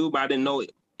wanted to do, but I didn't know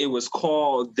it was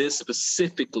called this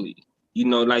specifically.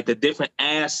 Like the different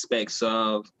aspects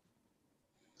of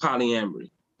polyamory.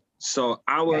 So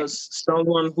I was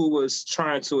someone who was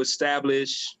trying to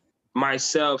establish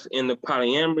myself in the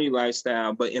polyamory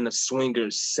lifestyle, but in a swinger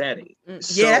setting.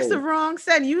 Yeah, that's the wrong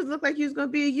setting. You look like you was gonna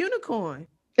be a unicorn.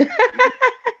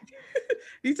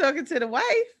 You talking to the wife?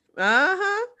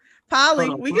 Polly,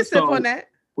 we can sip on that.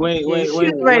 Wait. She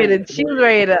was ready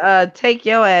to take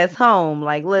your ass home.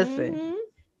 Like, listen,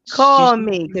 call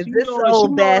me, because this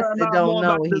old bastard don't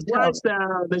know what he's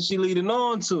lifestyle that she leading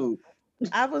on to.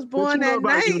 I was born that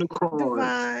night,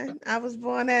 Divine. I was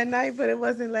born that night, but it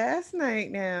wasn't last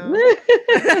night now.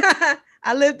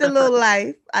 I lived a little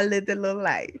life.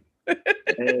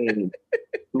 Hey,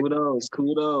 Kudos.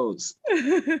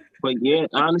 But yeah,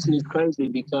 honestly, it's crazy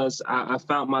because I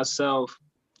found myself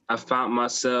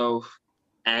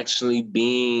actually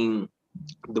being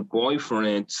the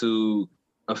boyfriend to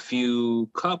a few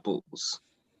couples,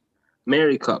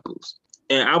 married couples,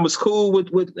 and I was cool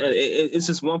with it's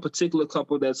just one particular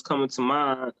couple that's coming to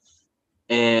mind,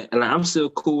 and I'm still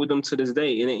cool with them to this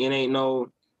day. It ain't no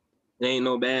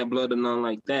bad blood or nothing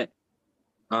like that.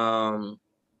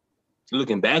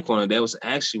 Looking back on it, that was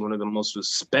actually one of the most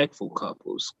respectful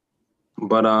couples.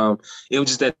 But it was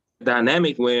just that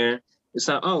dynamic where it's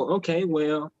like, oh, okay,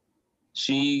 well,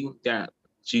 she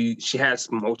has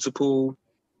multiple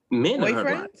men in her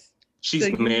life.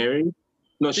 She's married.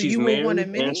 No, she's married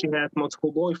and she has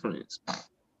multiple boyfriends.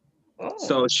 Oh.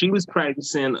 So she was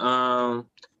practicing the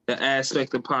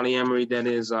aspect of polyamory that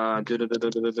is where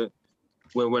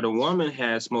the woman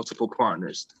has multiple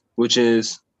partners, which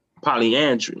is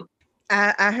polyandry.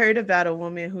 I heard about a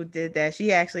woman who did that.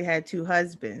 She actually had 2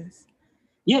 husbands.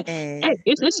 Yeah,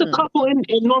 it's a couple in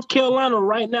North Carolina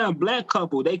right now, black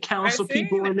couple. They counsel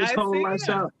people in this whole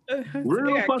lifestyle.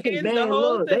 Real fucking damn,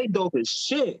 look, they dope as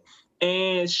shit.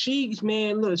 And she got a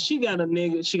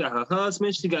nigga. She got her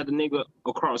husband. She got the nigga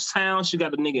across town. She got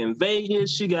the nigga in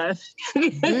Vegas. She got.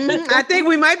 I think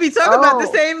we might be talking about the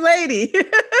same lady.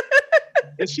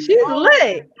 She's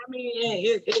lit. I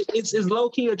mean, it's low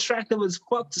key attractive as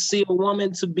fuck to see a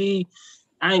woman to be.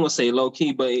 I ain't gonna say low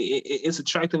key, but it's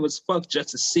attractive as fuck just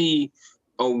to see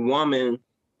a woman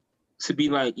to be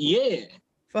like, yeah,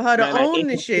 for her to own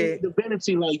the shit.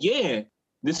 Divinity, like, yeah,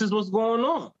 this is what's going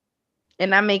on.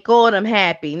 And I make all them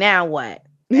happy. Now what?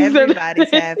 Everybody's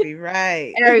happy,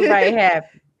 right? Everybody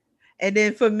happy. And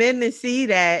then for men to see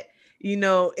that,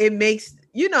 it makes,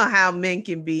 how men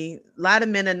can be. A lot of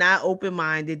men are not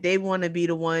open-minded. They want to be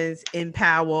the ones in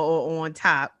power or on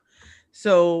top.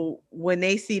 So when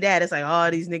they see that, it's like, oh,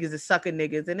 these niggas are sucker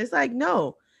niggas. And it's like,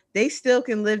 no, they still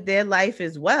can live their life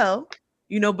as well,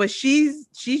 but she's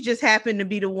just happened to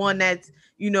be the one that's,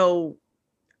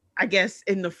 I guess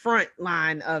in the front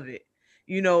line of it,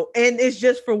 and it's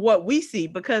just for what we see,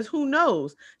 because who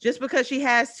knows, just because she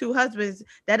has 2 husbands,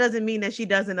 that doesn't mean that she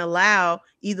doesn't allow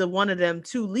either one of them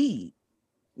to lead,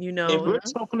 If we're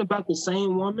talking about the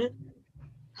same woman,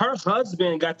 her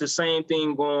husband got the same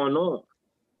thing going on.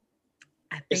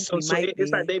 I think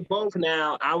it's like they both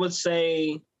now, I would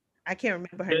say, I can't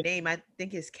remember her name. I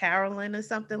think it's Carolyn or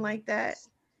something like that.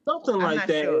 Something like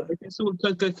that.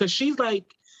 Because she's like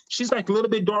a little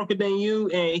bit darker than you,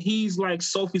 and he's like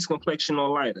Sophie's complexion or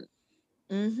lighter.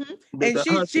 Mm-hmm.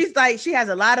 And she's like, she has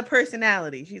a lot of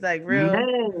personality. She's like real.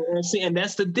 Man, see, and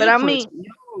that's the difference. But I mean,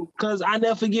 because I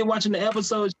never forget watching the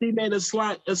episode, she made a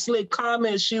slick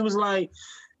comment. She was like,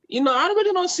 I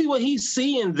really don't see what he's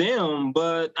seeing them,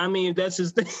 but I mean, if that's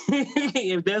his thing,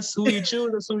 if that's who you choose,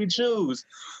 that's who you choose.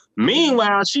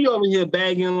 Meanwhile, she over here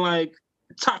bagging like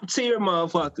top tier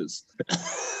motherfuckers.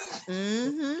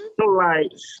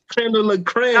 Like creme de la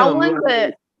creme.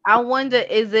 I wonder,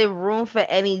 is there room for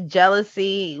any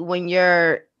jealousy when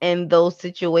you're in those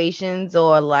situations,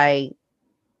 or like?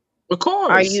 Of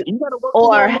course. Are you,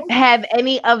 or have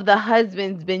any of the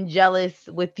husbands been jealous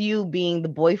with you being the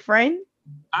boyfriend?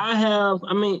 I have.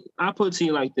 I mean, I put it to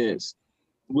you like this: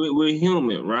 we're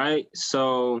human, right?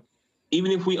 So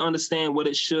even if we understand what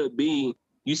it should be,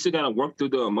 you still gotta work through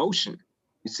the emotion.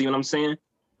 You see what I'm saying?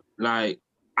 Like,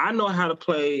 I know how to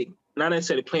play, not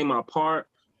necessarily play my part.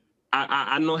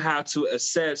 I know how to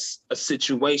assess a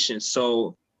situation.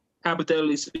 So,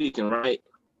 hypothetically speaking, right?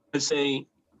 Let's say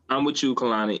I'm with you,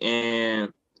 Kalani,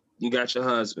 and you got your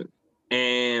husband.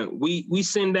 And we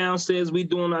sitting downstairs, we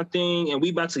doing our thing, and we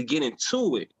about to get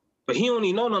into it. But he don't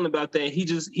even know nothing about that. He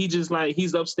just like,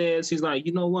 he's upstairs. He's like,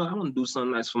 you know what? I want to do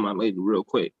something nice for my lady real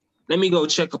quick. Let me go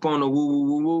check up on the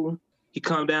woo. He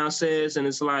come downstairs, and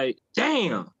it's like,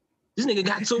 damn, this nigga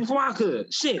got to before I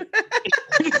could. Shit.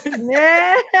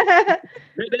 Yeah.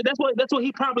 That's what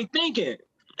he probably thinking.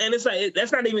 And it's like,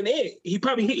 that's not even it. He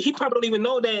probably don't even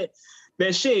know that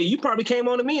shit, you probably came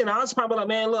on to me, and I was probably like,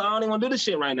 man, look, I don't even want to do this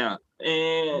shit right now.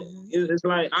 And it's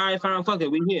like, all right, fine, fuck it,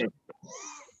 we here.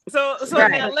 So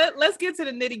right. Now let's get to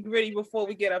the nitty gritty before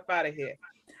we get up out of here.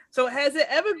 So has it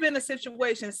ever been a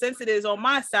situation, since it is on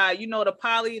my side, the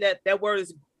poly, that word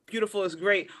is beautiful, is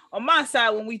great. On my side,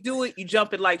 when we do it, you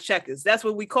jump it like checkers. That's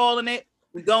what we calling it.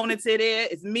 We going into there.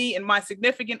 It's me and my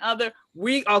significant other.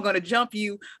 We are going to jump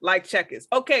you like checkers.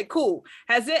 Okay, cool.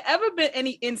 Has there ever been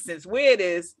any instance where it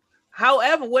is,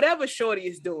 however, whatever shorty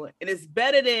is doing, and it's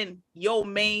better than your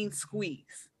main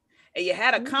squeeze, and you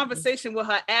had a conversation with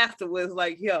her afterwards,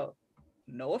 like, yo,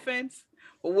 no offense,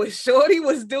 what Shorty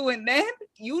was doing then,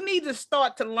 you need to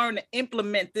start to learn to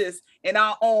implement this in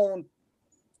our own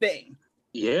thing.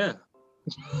 Yeah.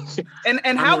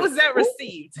 And how was that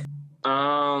received?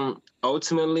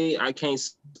 Ultimately, I can't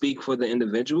speak for the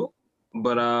individual,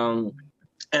 but and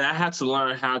I had to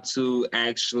learn how to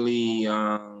actually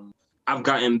I've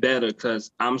gotten better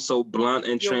because I'm so blunt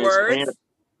and Your transparent. words?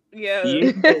 Yeah.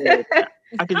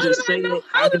 I can just say it.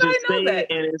 How did I know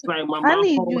that? And it's like my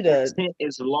whole intent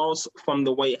is lost from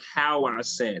the way how I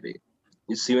said it.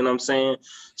 You see what I'm saying?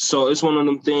 So it's one of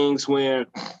them things where,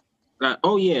 like,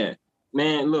 oh yeah,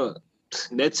 man, look,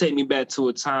 that take me back to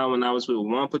a time when I was with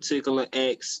one particular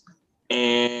ex,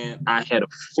 and I had a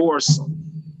foursome.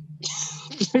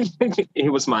 It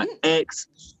was my ex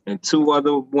and two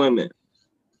other women,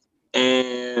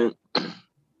 and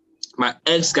my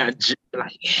ex got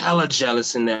like hella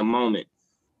jealous in that moment,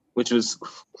 which was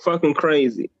fucking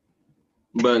crazy.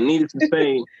 But needless to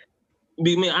say,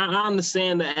 I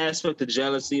understand the aspect of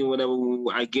jealousy or whatever.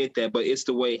 I get that, but it's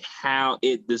the way how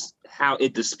it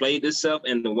displayed itself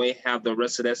and the way how the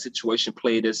rest of that situation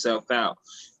played itself out.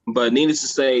 But needless to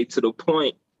say, to the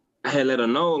point, I had let her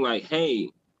know, like, hey,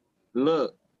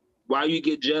 look, why you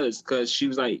get jealous? Because she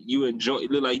was like, it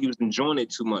looked like you was enjoying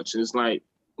it too much. And it's like,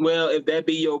 well, if that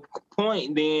be your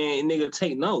point, then nigga,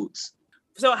 take notes.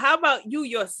 So how about you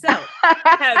yourself?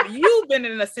 Have you been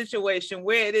in a situation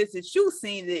where it is that you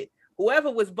seen it?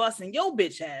 Whoever was busting your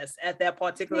bitch ass at that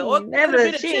particular,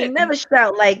 she ain't never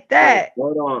shout like that.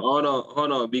 Hold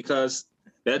on, because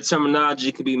that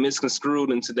terminology could be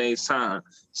misconstrued in today's time.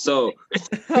 So,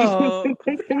 well,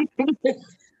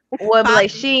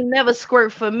 like she ain't never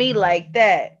squirt for me like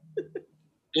that.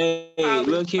 Hey,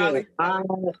 look here. I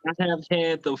have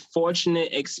had the fortunate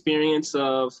experience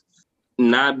of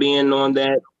not being on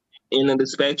that end of the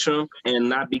spectrum, and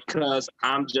not because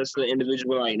I'm just an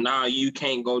individual like, nah, you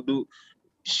can't go do.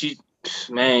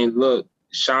 Man, look,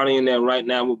 shouting in there right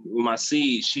now with my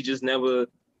seed, she just never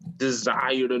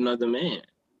desired another man.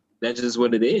 That's just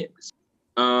what it is.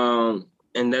 And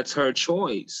that's her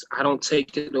choice. I don't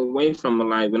take it away from her.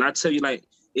 Like, when I tell you, like,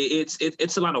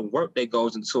 it's a lot of work that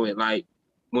goes into it. Like,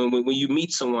 when you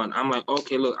meet someone, I'm like,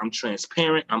 okay, look, I'm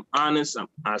transparent, I'm honest,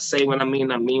 I say what I mean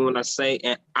what I say,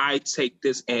 and I take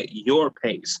this at your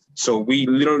pace. So we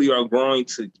literally are growing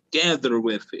together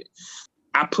with it.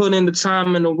 I put in the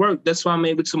time and the work. That's why I'm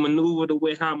able to maneuver the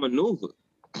way how I maneuver.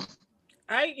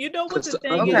 You know what the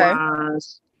thing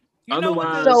is?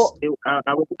 Otherwise,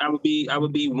 I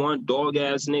would be one dog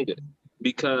ass nigga,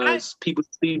 because people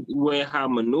see where how I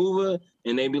maneuver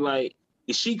and they be like,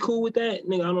 is she cool with that?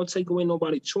 Nigga, I don't take away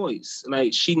nobody's choice.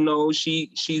 Like, she knows,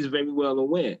 she's very well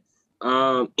aware.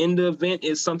 In the event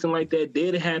if something like that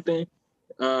did happen,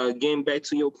 getting back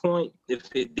to your point, if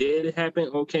it did happen,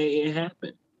 okay, it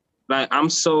happened. Like, I'm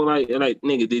so like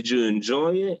nigga, did you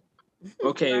enjoy it?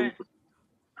 Okay.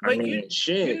 Right. But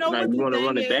shit. You know, like, you want to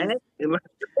run it back?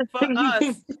 For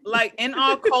us, like, in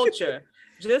our culture,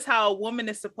 just how a woman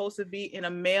is supposed to be and a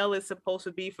male is supposed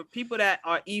to be, for people that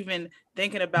are even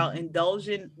thinking about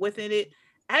indulging within it,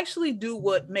 actually do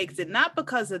what makes it, not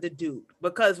because of the dude,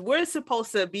 because we're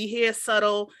supposed to be here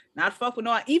subtle, not fuck with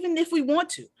no, even if we want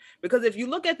to. Because if you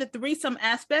look at the threesome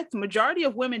aspect, majority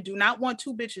of women do not want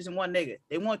two bitches and one nigga.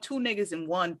 They want two niggas and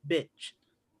one bitch.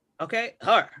 Okay,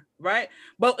 her, right?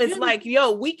 But it's like,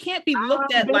 yo, we can't be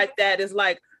looked at like that. It's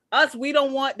like, us, they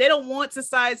don't want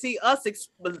society, us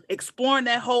exploring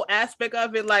that whole aspect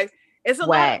of it. Like, it's a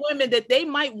lot of women that they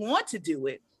might want to do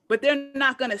it, but they're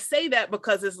not going to say that,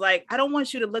 because it's like, I don't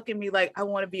want you to look at me like I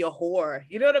want to be a whore.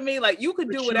 You know what I mean? Like, you could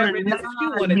do whatever it is that you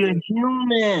want to do. You're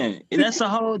human. That's the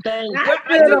whole thing.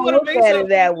 I don't look at it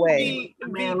that way.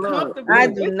 I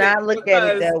do not look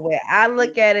at it that way. I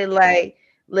look at it like,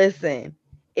 listen,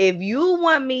 if you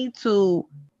want me to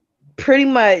pretty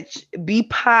much be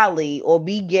poly or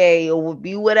be gay or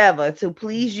be whatever to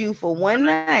please you for one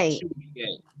night.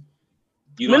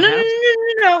 No.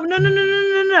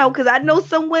 Because I know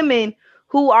some women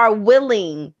who are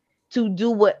willing to do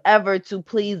whatever to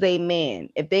please a man.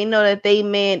 If they know that they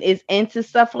man is into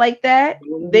stuff like that,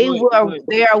 they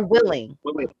are willing.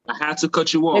 Wait. I have to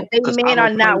cut you off. If they men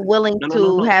are not willing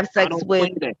to have sex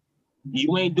with.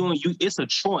 You ain't doing it's a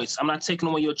choice. I'm not taking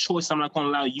away your choice. I'm not gonna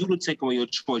allow you to take away your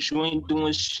choice. You ain't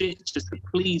doing shit just to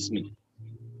please me.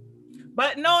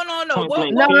 But no.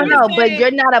 But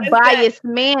you're not a biased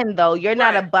man, though. You're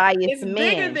not a biased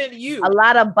man. Bigger than you. A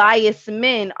lot of biased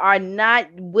men are not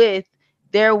with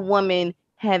their woman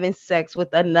having sex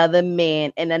with another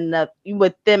man and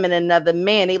another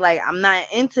man. They like, I'm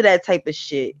not into that type of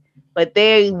shit. But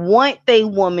they want their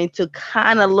woman to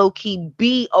kind of low key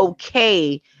be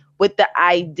okay with the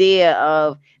idea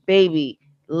of, baby,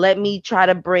 let me try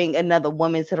to bring another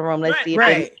woman to the room. Let's see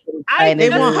if they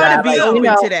want her to be open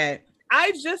to that.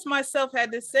 I just myself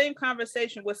had the same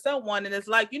conversation with someone, and it's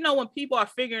like, when people are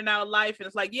figuring out life, and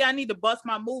it's like, yeah, I need to bust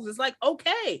my moves. It's like,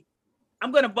 okay,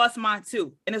 I'm gonna bust mine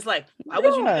too. And it's like, why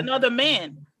would you need another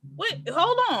man? Wait,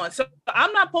 hold on. So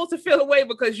I'm not supposed to feel away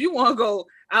because you want to go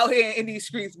out here in these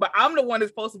streets, but I'm the one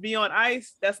that's supposed to be on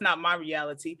ice. That's not my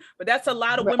reality. But that's a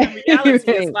lot of women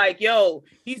reality. It's like, yo,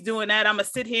 he's doing that. I'm gonna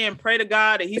sit here and pray to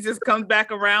God, and he just comes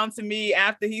back around to me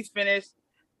after he's finished.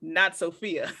 Not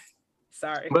Sophia.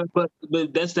 Sorry. But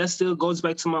that still goes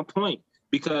back to my point,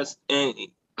 because and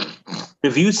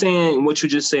if you saying what you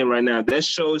just said right now, that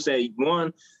shows that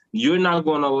one, you're not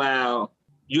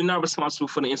responsible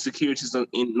for the insecurities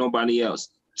in nobody else.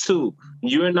 Two,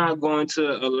 you're not going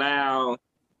to allow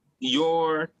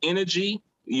your energy,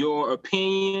 your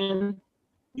opinion,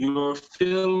 your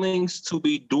feelings to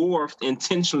be dwarfed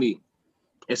intentionally,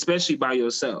 especially by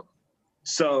yourself.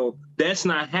 So that's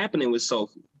not happening with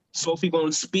Sophie. Sophie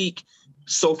gonna speak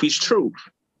Sophie's truth.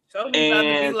 Sophie's about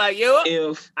to be like, yo,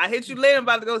 if I hit you later, I'm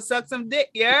about to go suck some dick,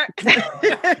 yeah.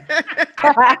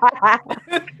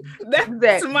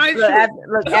 That's my truth.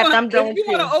 Look, after I'm done, if you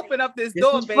want to open up this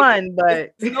door, baby, fun,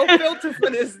 but there's no filter for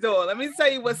this door. Let me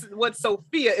tell you what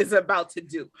Sophia is about to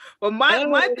do. But my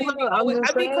thing,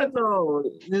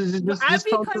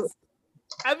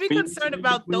 I'd be concerned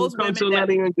about those women that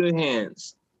are in good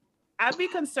hands. I'd be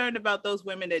concerned about those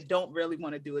women that don't really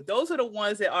want to do it. Those are the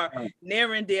ones that are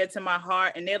near and dear to my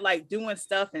heart, and they're like doing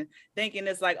stuff and thinking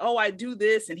it's like, oh, I do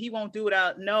this and he won't do it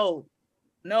out. No.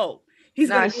 He's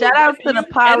shout out to the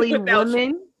poly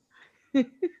women.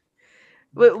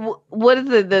 What is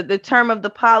the term of the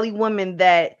poly woman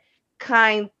that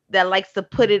likes to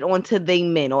put it onto they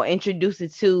men or introduce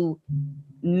it to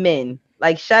men?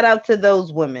 Like, shout out to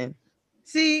those women.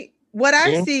 See, what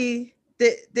I see,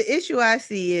 the issue I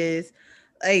see is,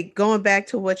 like, going back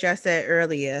to what y'all said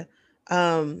earlier,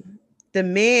 the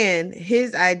man,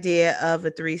 his idea of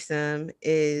a threesome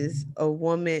is a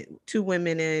woman, 2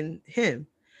 women and him.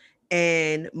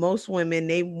 And most women,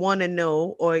 they want to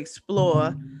know or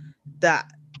explore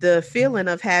the feeling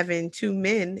of having 2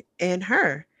 men and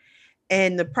her.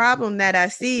 And the problem that I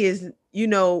see is,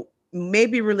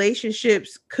 maybe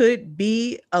relationships could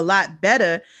be a lot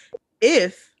better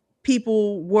if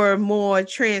people were more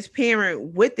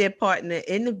transparent with their partner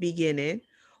in the beginning.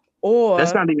 Or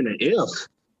that's not even an if.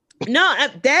 No,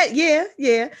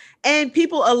 yeah. And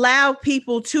people allow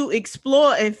people to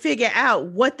explore and figure out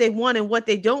what they want and what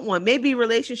they don't want. Maybe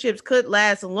relationships could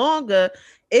last longer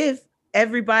if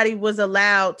everybody was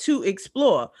allowed to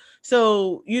explore.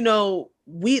 So,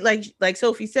 we like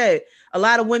Sophie said, a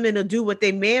lot of women will do what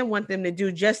their man want them to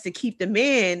do just to keep the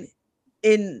man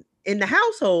in the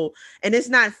household. And it's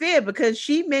not fair, because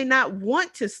she may not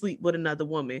want to sleep with another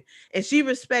woman, and she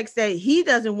respects that he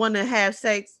doesn't want to have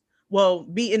sex,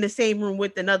 be in the same room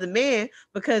with another man,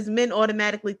 because men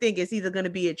automatically think it's either going to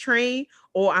be a train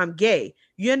or I'm gay.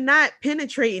 You're not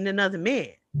penetrating another man.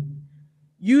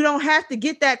 You don't have to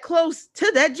get that close to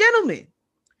that gentleman.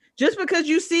 Just because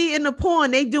you see in the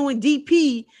porn they doing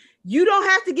DP, you don't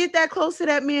have to get that close to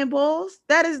that man balls.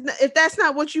 If that's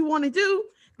not what you want to do,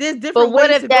 there's different But what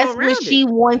ways if to that's go around what she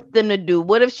wants them to do?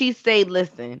 What if she say,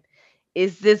 listen,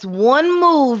 it's this one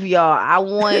move, y'all. I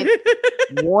want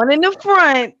one in the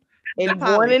front and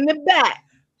one in the back.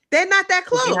 They're not that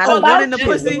close. One in the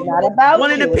pussy,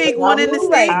 one in the pig, one in the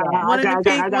steak, one in the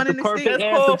pig, one in the steak.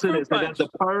 I got the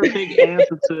perfect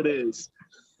answer to this.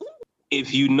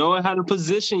 If you know how to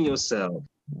position yourself,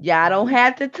 y'all don't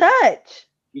have to touch.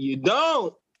 You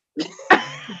don't.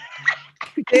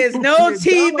 There's no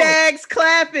tea bags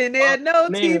clapping. There are no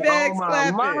tea bags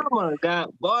clapping. Mama,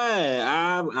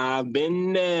 I've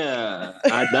been there.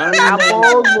 I done Our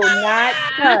balls will not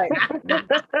touch.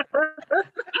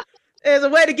 There's a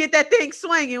way to get that thing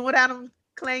swinging without them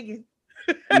clanging.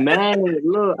 Man,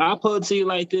 look, I'll put it to you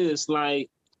like this. Like,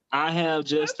 I have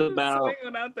just about.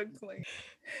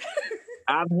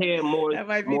 I've had more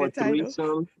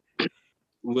threesomes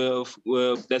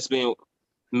with that's been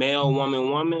male,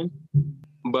 woman.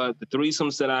 But the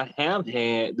threesomes that I have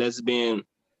had, that's been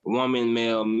woman,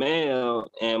 male,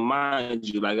 and mind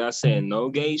you, like I said, no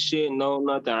gay shit, no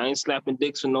nothing. I ain't slapping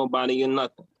dicks with nobody or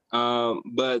nothing.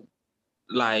 But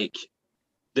like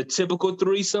the typical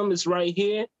threesome is right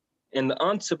here, and the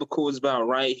untypical is about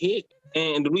right here.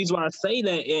 And the reason why I say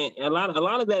that, and a lot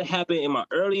of that happened in my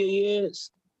earlier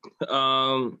years.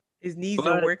 His knees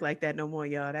don't work like that no more,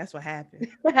 y'all. That's what happened.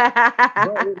 but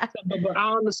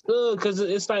I understood, because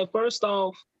it's like, first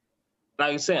off,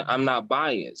 like I said, I'm not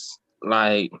biased.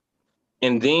 Like,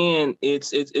 And then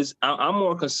I'm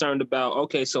more concerned about,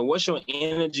 okay, so what's your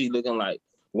energy looking like?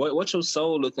 What's your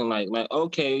soul looking like? Like,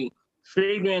 okay,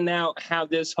 figuring out how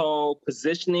this whole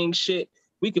positioning shit,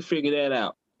 we could figure that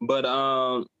out. But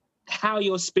how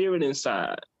your spirit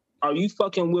inside? Are you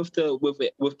fucking with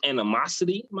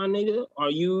animosity, my nigga?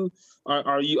 Are you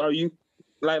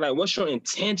like what's your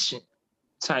intention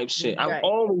type shit? Right. I've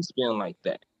always been like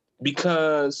that.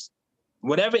 Because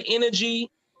whatever energy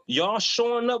y'all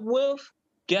showing up with,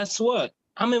 guess what?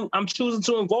 I'm choosing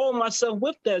to involve myself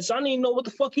with that. So I need to know what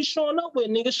the fuck you showing up with,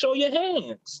 nigga. Show your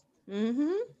hands.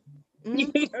 Mm-hmm.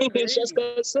 It's just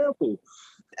that simple.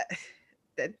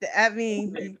 I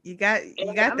mean, you got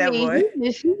that one.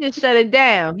 He just shut it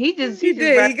down. He did. He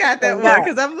got that one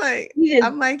because I'm like, yeah.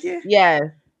 Yes.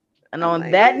 And on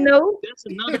that note, that's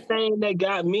another thing that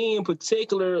got me in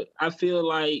particular. I feel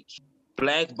like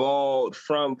blackballed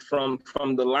from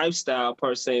the lifestyle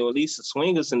per se, or at least the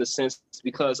swingers in the sense,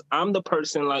 because I'm the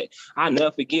person, like, I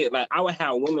never forget, like, I would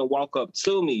have women walk up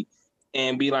to me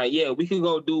and be like, yeah, we could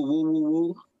go do woo woo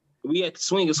woo. We at the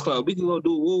swingers club, we could go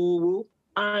do woo woo woo.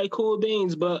 All right, cool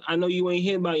beans, but I know you ain't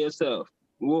here by yourself.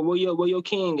 Where your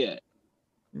king at?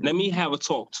 Let me have a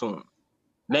talk to him.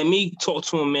 Let me talk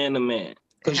to him man to man.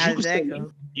 Because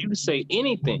you can say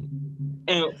anything.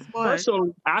 And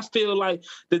personally, I feel like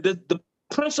the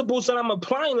principles that I'm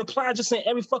applying apply just in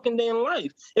every fucking day in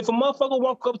life. If a motherfucker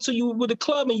walk up to you with a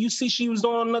club and you see she was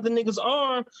on another nigga's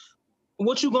arm,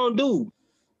 what you gonna do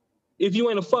if you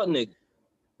ain't a fuck nigga?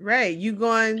 Right. You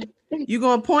going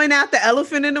to point out the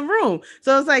elephant in the room.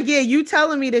 So it's like, yeah, you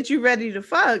telling me that you ready to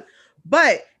fuck,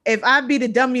 but if I be the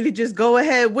dummy to just go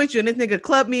ahead with you and this nigga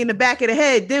club me in the back of the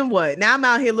head, then what? Now I'm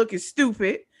out here looking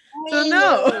stupid. So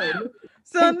no.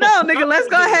 So no, nigga, let's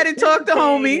go ahead and talk to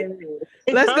homie.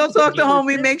 Let's go talk to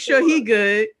homie, make sure he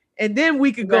good, and then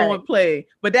we could go and play.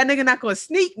 But that nigga not gonna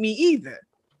sneak me either.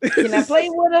 Can I play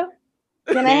with her?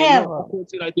 Can I have her?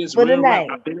 Like this, for the night?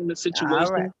 I've been in a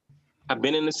situation. Right. I've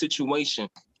been in a situation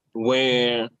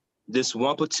where this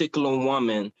one particular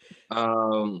woman,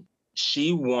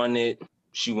 she wanted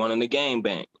the game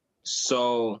bank.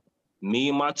 So me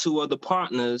and my two other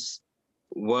partners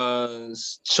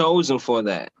was chosen for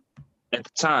that at the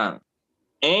time.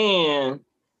 And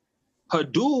her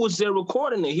dude was there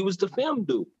recording it. He was the film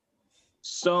dude.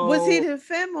 So was he the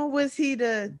film or was he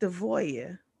the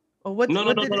voyeur? Or what? No.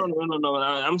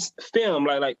 I'm film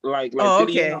like. Oh,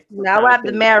 okay. Now I have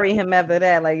to marry him after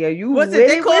that. Like, yo, you what's really it?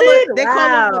 They call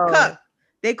him the cuck.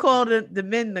 They call the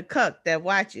men the cuck that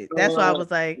watch it. That's why I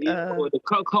was like, the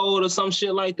cuck hole or some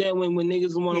shit like that. When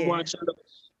niggas want to watch it.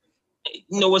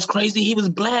 You know what's crazy? He was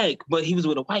black, but he was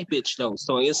with a white bitch though.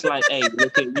 So it's like, hey,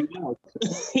 look at you lost.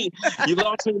 You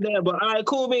lost me there, but all right,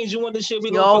 cool beans. You want this shit?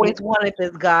 You always wanted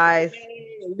this, guys.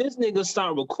 Man, this nigga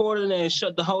start recording and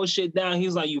shut the whole shit down.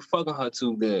 He's like, you fucking her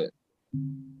too good.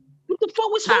 What the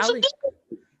fuck was supposed to do?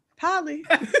 Polly.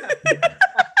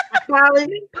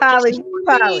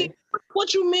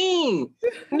 What you mean?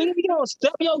 Nigga, you don't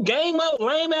step your game up,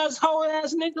 lame ass, whole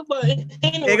ass nigga. But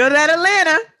anyway. They go that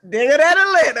Atlanta.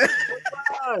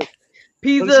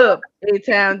 Peace up,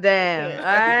 A-Town down. All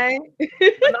right.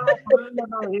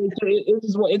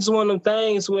 It's one of them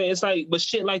things where it's like, but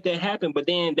shit like that happened. But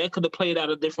then that could have played out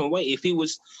a different way. If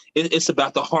it's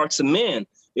about the hearts of men.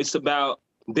 It's about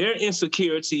their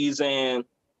insecurities and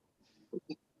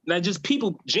like just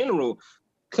people general.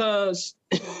 Cause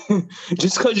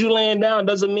just because you laying down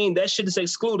doesn't mean that shit is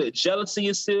excluded. Jealousy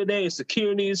is still there.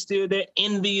 Insecurity is still there.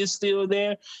 Envy is still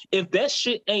there. If that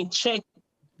shit ain't checked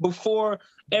before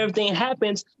everything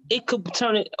happens, it could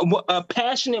turn it. A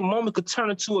passionate moment could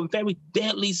turn into a very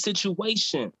deadly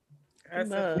situation.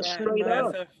 That's a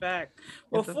fact.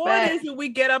 Before this, we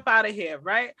get up out of here,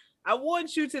 right? I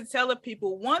want you to tell the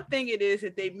people one thing it is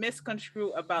that they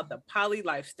misconstrue about the poly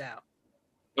lifestyle.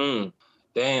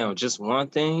 Damn, just one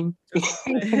thing?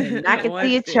 I can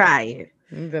see you try it.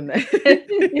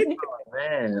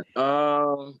 Oh,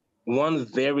 man. One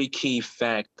very key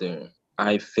factor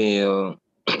I feel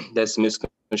that's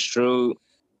misconstrued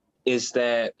is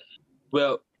that,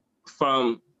 well,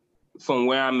 from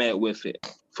where I'm at with it,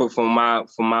 from my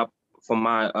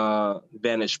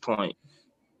vantage point,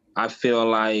 I feel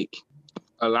like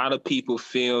a lot of people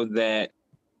feel that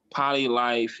poly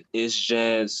life is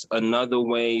just another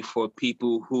way for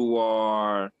people who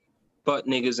are fuck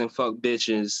niggas and fuck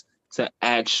bitches to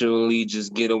actually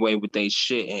just get away with their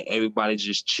shit, and everybody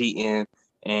just cheating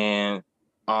and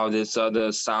all this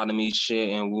other sodomy shit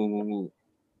and woo woo woo.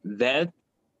 That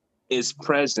is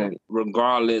present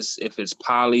regardless if it's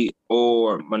poly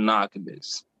or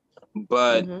monogamous.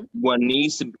 But what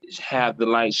needs to have the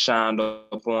light shined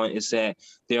upon is that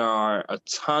there are a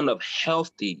ton of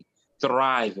healthy,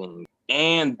 thriving,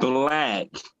 and Black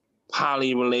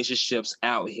poly relationships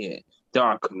out here. There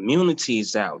are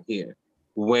communities out here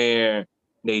where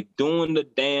they doing the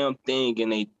damn thing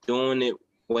and they doing it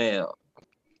well.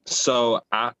 So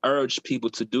I urge people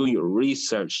to do your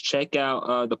research. Check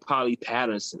out the Polly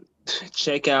Patterson.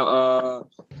 Check out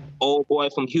old boy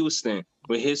from Houston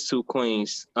with his two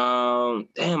queens.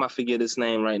 Damn, I forget his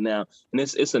name right now. And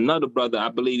it's another brother. I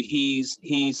believe he's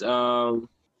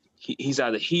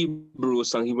either Hebrew or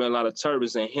something. He wear a lot of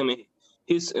turbans, and him and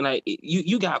his, and like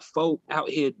you got folk out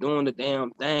here doing the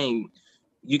damn thing.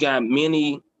 You got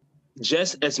many,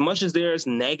 just as much as there's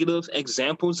negative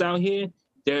examples out here,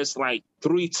 there's like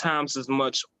 3 times as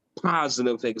much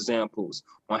positive examples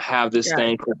on how this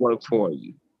thing could work for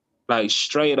you. Like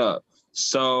straight up.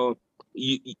 So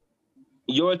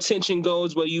your attention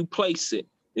goes where you place it.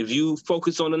 If you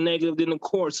focus on the negative, then of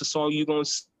course that's all you're gonna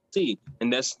see,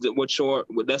 and that's what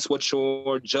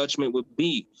your judgment would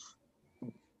be.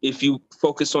 If you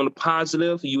focus on the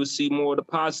positive, you will see more of the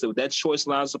positive. That choice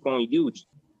lies upon you,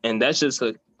 and that's just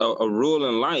a rule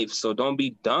in life. So don't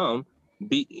be dumb,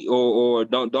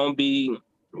 don't be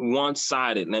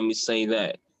one-sided. Let me say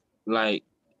that. Like,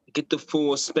 get the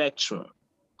full spectrum.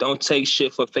 Don't take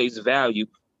shit for face value.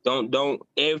 Don't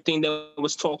everything that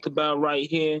was talked about right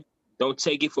here, don't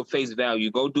take it for face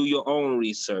value. Go do your own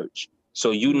research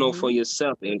so you know for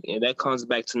yourself. And that comes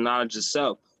back to knowledge of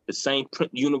self. The same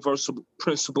universal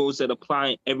principles that apply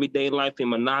in everyday life, in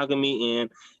monogamy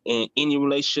and any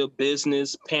relationship,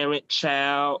 business, parent,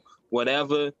 child,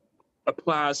 whatever,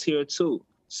 applies here too.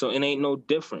 So it ain't no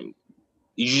different.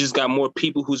 You just got more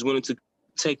people who's willing to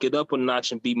take it up a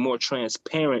notch and be more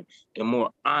transparent and more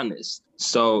honest.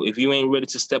 So if you ain't ready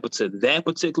to step into that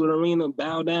particular arena,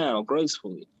 bow down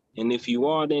gracefully. And if you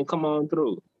are, then come on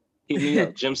through. Hit me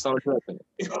up, Gemstone Dripping.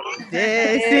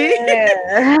 Yeah, see?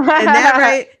 And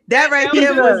that right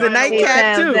there was the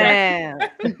nightcap too.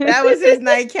 That was his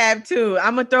nightcap too.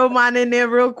 I'm gonna throw mine in there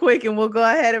real quick and we'll go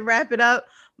ahead and wrap it up.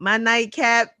 My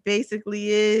nightcap basically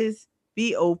is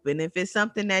be open. If it's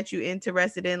something that you're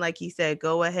interested in, like he said,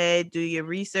 go ahead, do your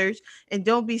research, and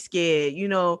don't be scared. You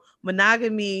know,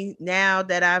 monogamy, now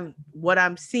that what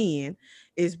I'm seeing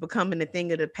is becoming a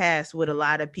thing of the past with a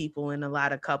lot of people and a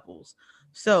lot of couples.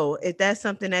 So if that's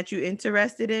something that you're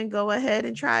interested in, go ahead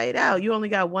and try it out. You only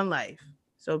got one life.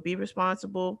 So be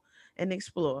responsible and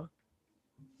explore.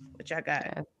 What y'all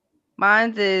got?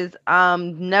 Mine is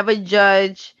never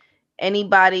judge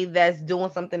anybody that's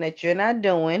doing something that you're not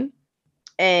doing.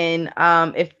 And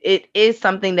if it is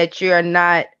something that you're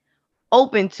not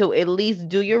open to, at least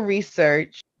do your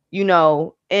research, you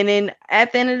know, and then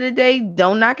at the end of the day,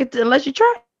 don't knock it unless you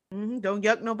try. Don't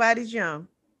yuck nobody's yum.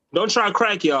 Don't try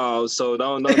crack, y'all. So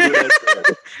don't do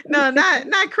that. No,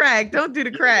 not crack. Don't do the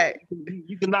crack.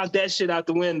 You can knock that shit out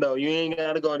the window. You ain't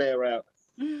gotta go that route.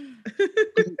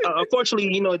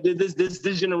 Unfortunately, you know,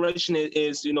 this generation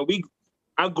is, you know,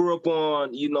 I grew up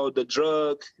on, you know, the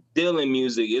drug dealing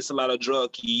music. It's a lot of drug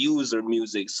user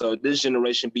music. So this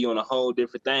generation be on a whole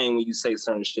different thing when you say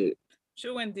certain shit.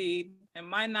 True indeed. And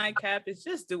my nightcap is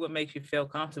just do what makes you feel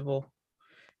comfortable.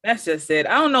 That's just it.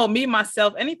 I don't know, me,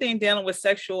 myself, anything dealing with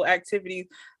sexual activity,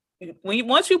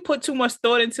 once you put too much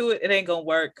thought into it, it ain't gonna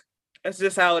work. That's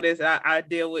just how it is. I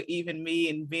deal with even me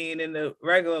and being in the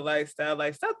regular lifestyle.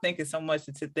 Like, stop thinking so much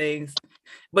into things,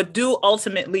 but do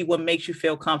ultimately what makes you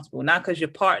feel comfortable. Not because your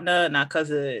partner, not because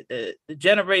of the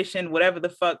generation, whatever the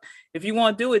fuck. If you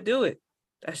want to do it, do it.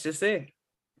 That's just it.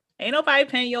 Ain't nobody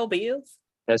paying your bills.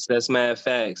 That's mad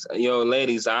facts. Yo,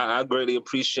 ladies, I greatly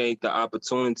appreciate the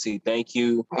opportunity. Thank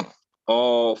you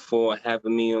all for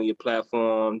having me on your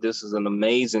platform. This is an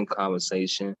amazing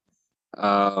conversation.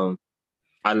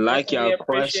 I like y'all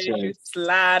questions.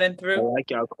 Sliding through. I like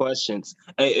y'all questions.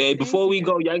 Hey, before we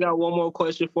go, y'all got one more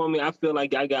question for me? I feel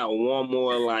like I got one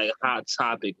more like hot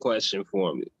topic question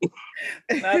for me.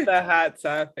 Not the hot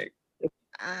topic.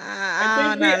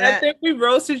 I think we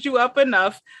roasted you up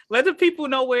enough. Let the people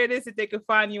know where it is that they can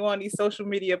find you on these social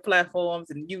media platforms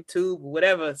and YouTube,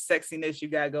 whatever sexiness you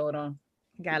got going on.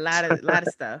 Got a lot of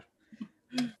stuff.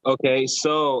 Okay,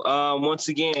 so once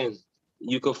again,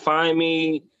 you can find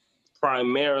me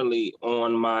primarily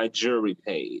on my jewelry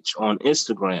page on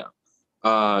Instagram.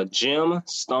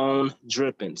 Gemstone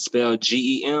Dripping, spelled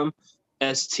GEMSTONE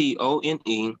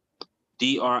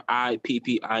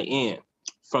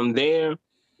From there,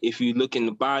 if you look in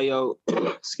the bio,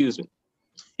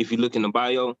 if you look in the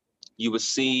bio, you will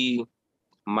see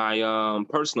my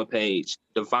personal page,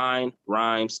 Divine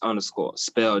Rhymes _,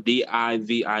 spelled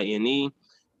DIVINE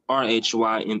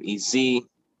RHYMEZ_.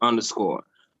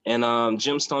 And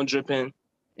Gemstone Dripping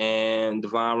and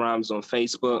Divine Rhymes on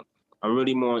Facebook. I'm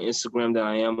really more on Instagram than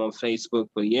I am on Facebook.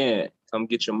 But yeah, come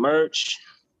get your merch.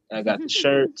 I got the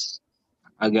shirts.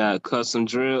 I got custom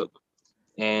drip.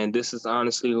 And this is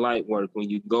honestly light work. When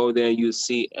you go there, you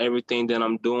see everything that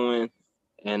I'm doing.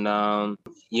 And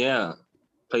yeah,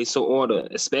 place an order,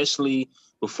 especially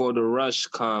before the rush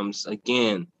comes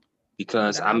again.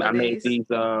 Because I made these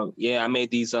I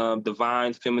made these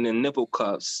Divine Feminine Nipple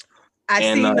Cuffs. I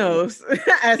seen those.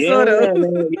 I saw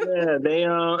those. Yeah, they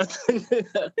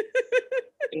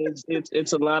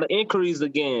it's a lot of inquiries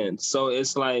again. So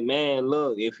it's like, man,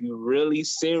 look, if you're really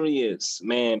serious,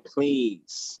 man,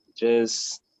 please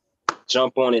just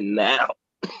jump on it now.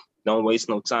 Don't waste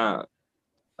no time.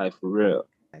 Like, for real.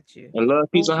 Got you. And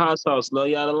love, peace, and hot sauce. Love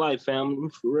y'all to life, family.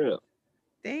 For real.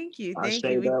 Thank you. We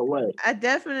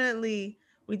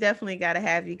definitely got to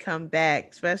have you come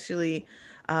back, especially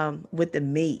with the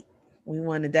mate. We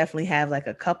want to definitely have like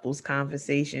a couples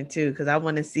conversation too, because I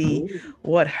want to see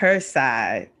what her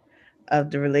side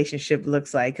of the relationship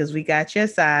looks like, because we got your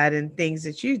side and things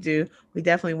that you do. We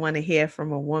definitely want to hear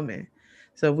from a woman.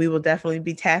 So we will definitely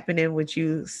be tapping in with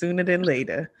you sooner than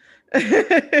later.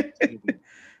 Hey,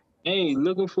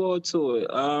 looking forward to it.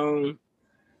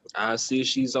 I see if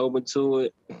she's open to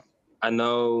it. I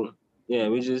know. Yeah,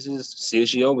 we just see if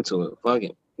she's open to it. Fuck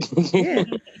it. Yeah.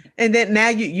 And then now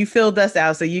you filled us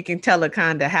out, so you can tell her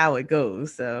kind of how it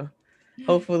goes. So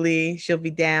hopefully she'll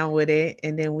be down with it,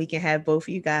 and then we can have both of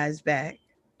you guys back.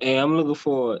 Hey, I'm looking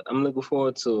forward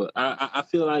to it. I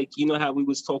feel like, you know how we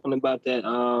was talking about that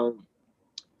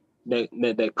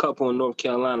that couple in North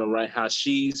Carolina, right? How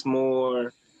she's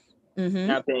more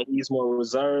happy and he's more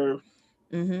reserved.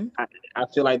 I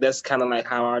feel like that's kind of like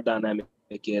how our dynamic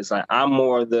is. Like, I'm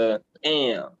more the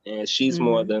and she's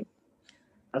more the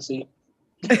I see.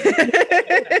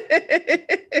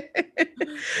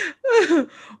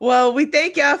 Well, we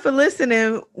thank y'all for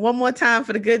listening. One more time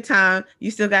for the good time.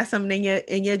 You still got something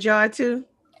in your jar too,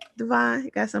 Divine?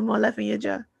 You got some more left in your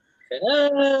jar? Okay.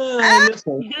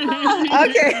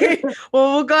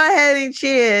 Well, we'll go ahead and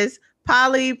cheers.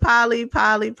 Polly.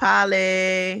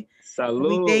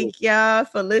 Salud. We thank y'all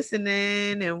for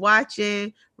listening and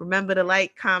watching. Remember to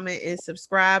like, comment, and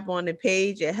subscribe on the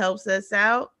page. It helps us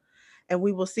out. And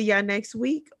we will see y'all next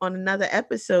week on another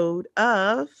episode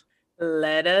of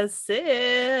Let Us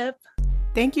Sip.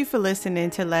 Thank you for listening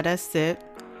to Let Us Sip.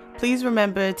 Please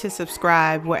remember to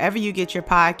subscribe wherever you get your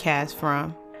podcast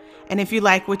from. And if you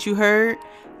like what you heard,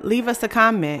 leave us a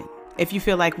comment. If you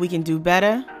feel like we can do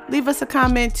better, leave us a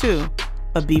comment too.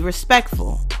 But be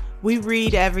respectful. We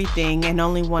read everything and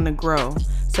only want to grow.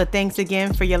 So thanks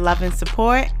again for your love and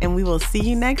support, and we will see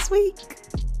you next week.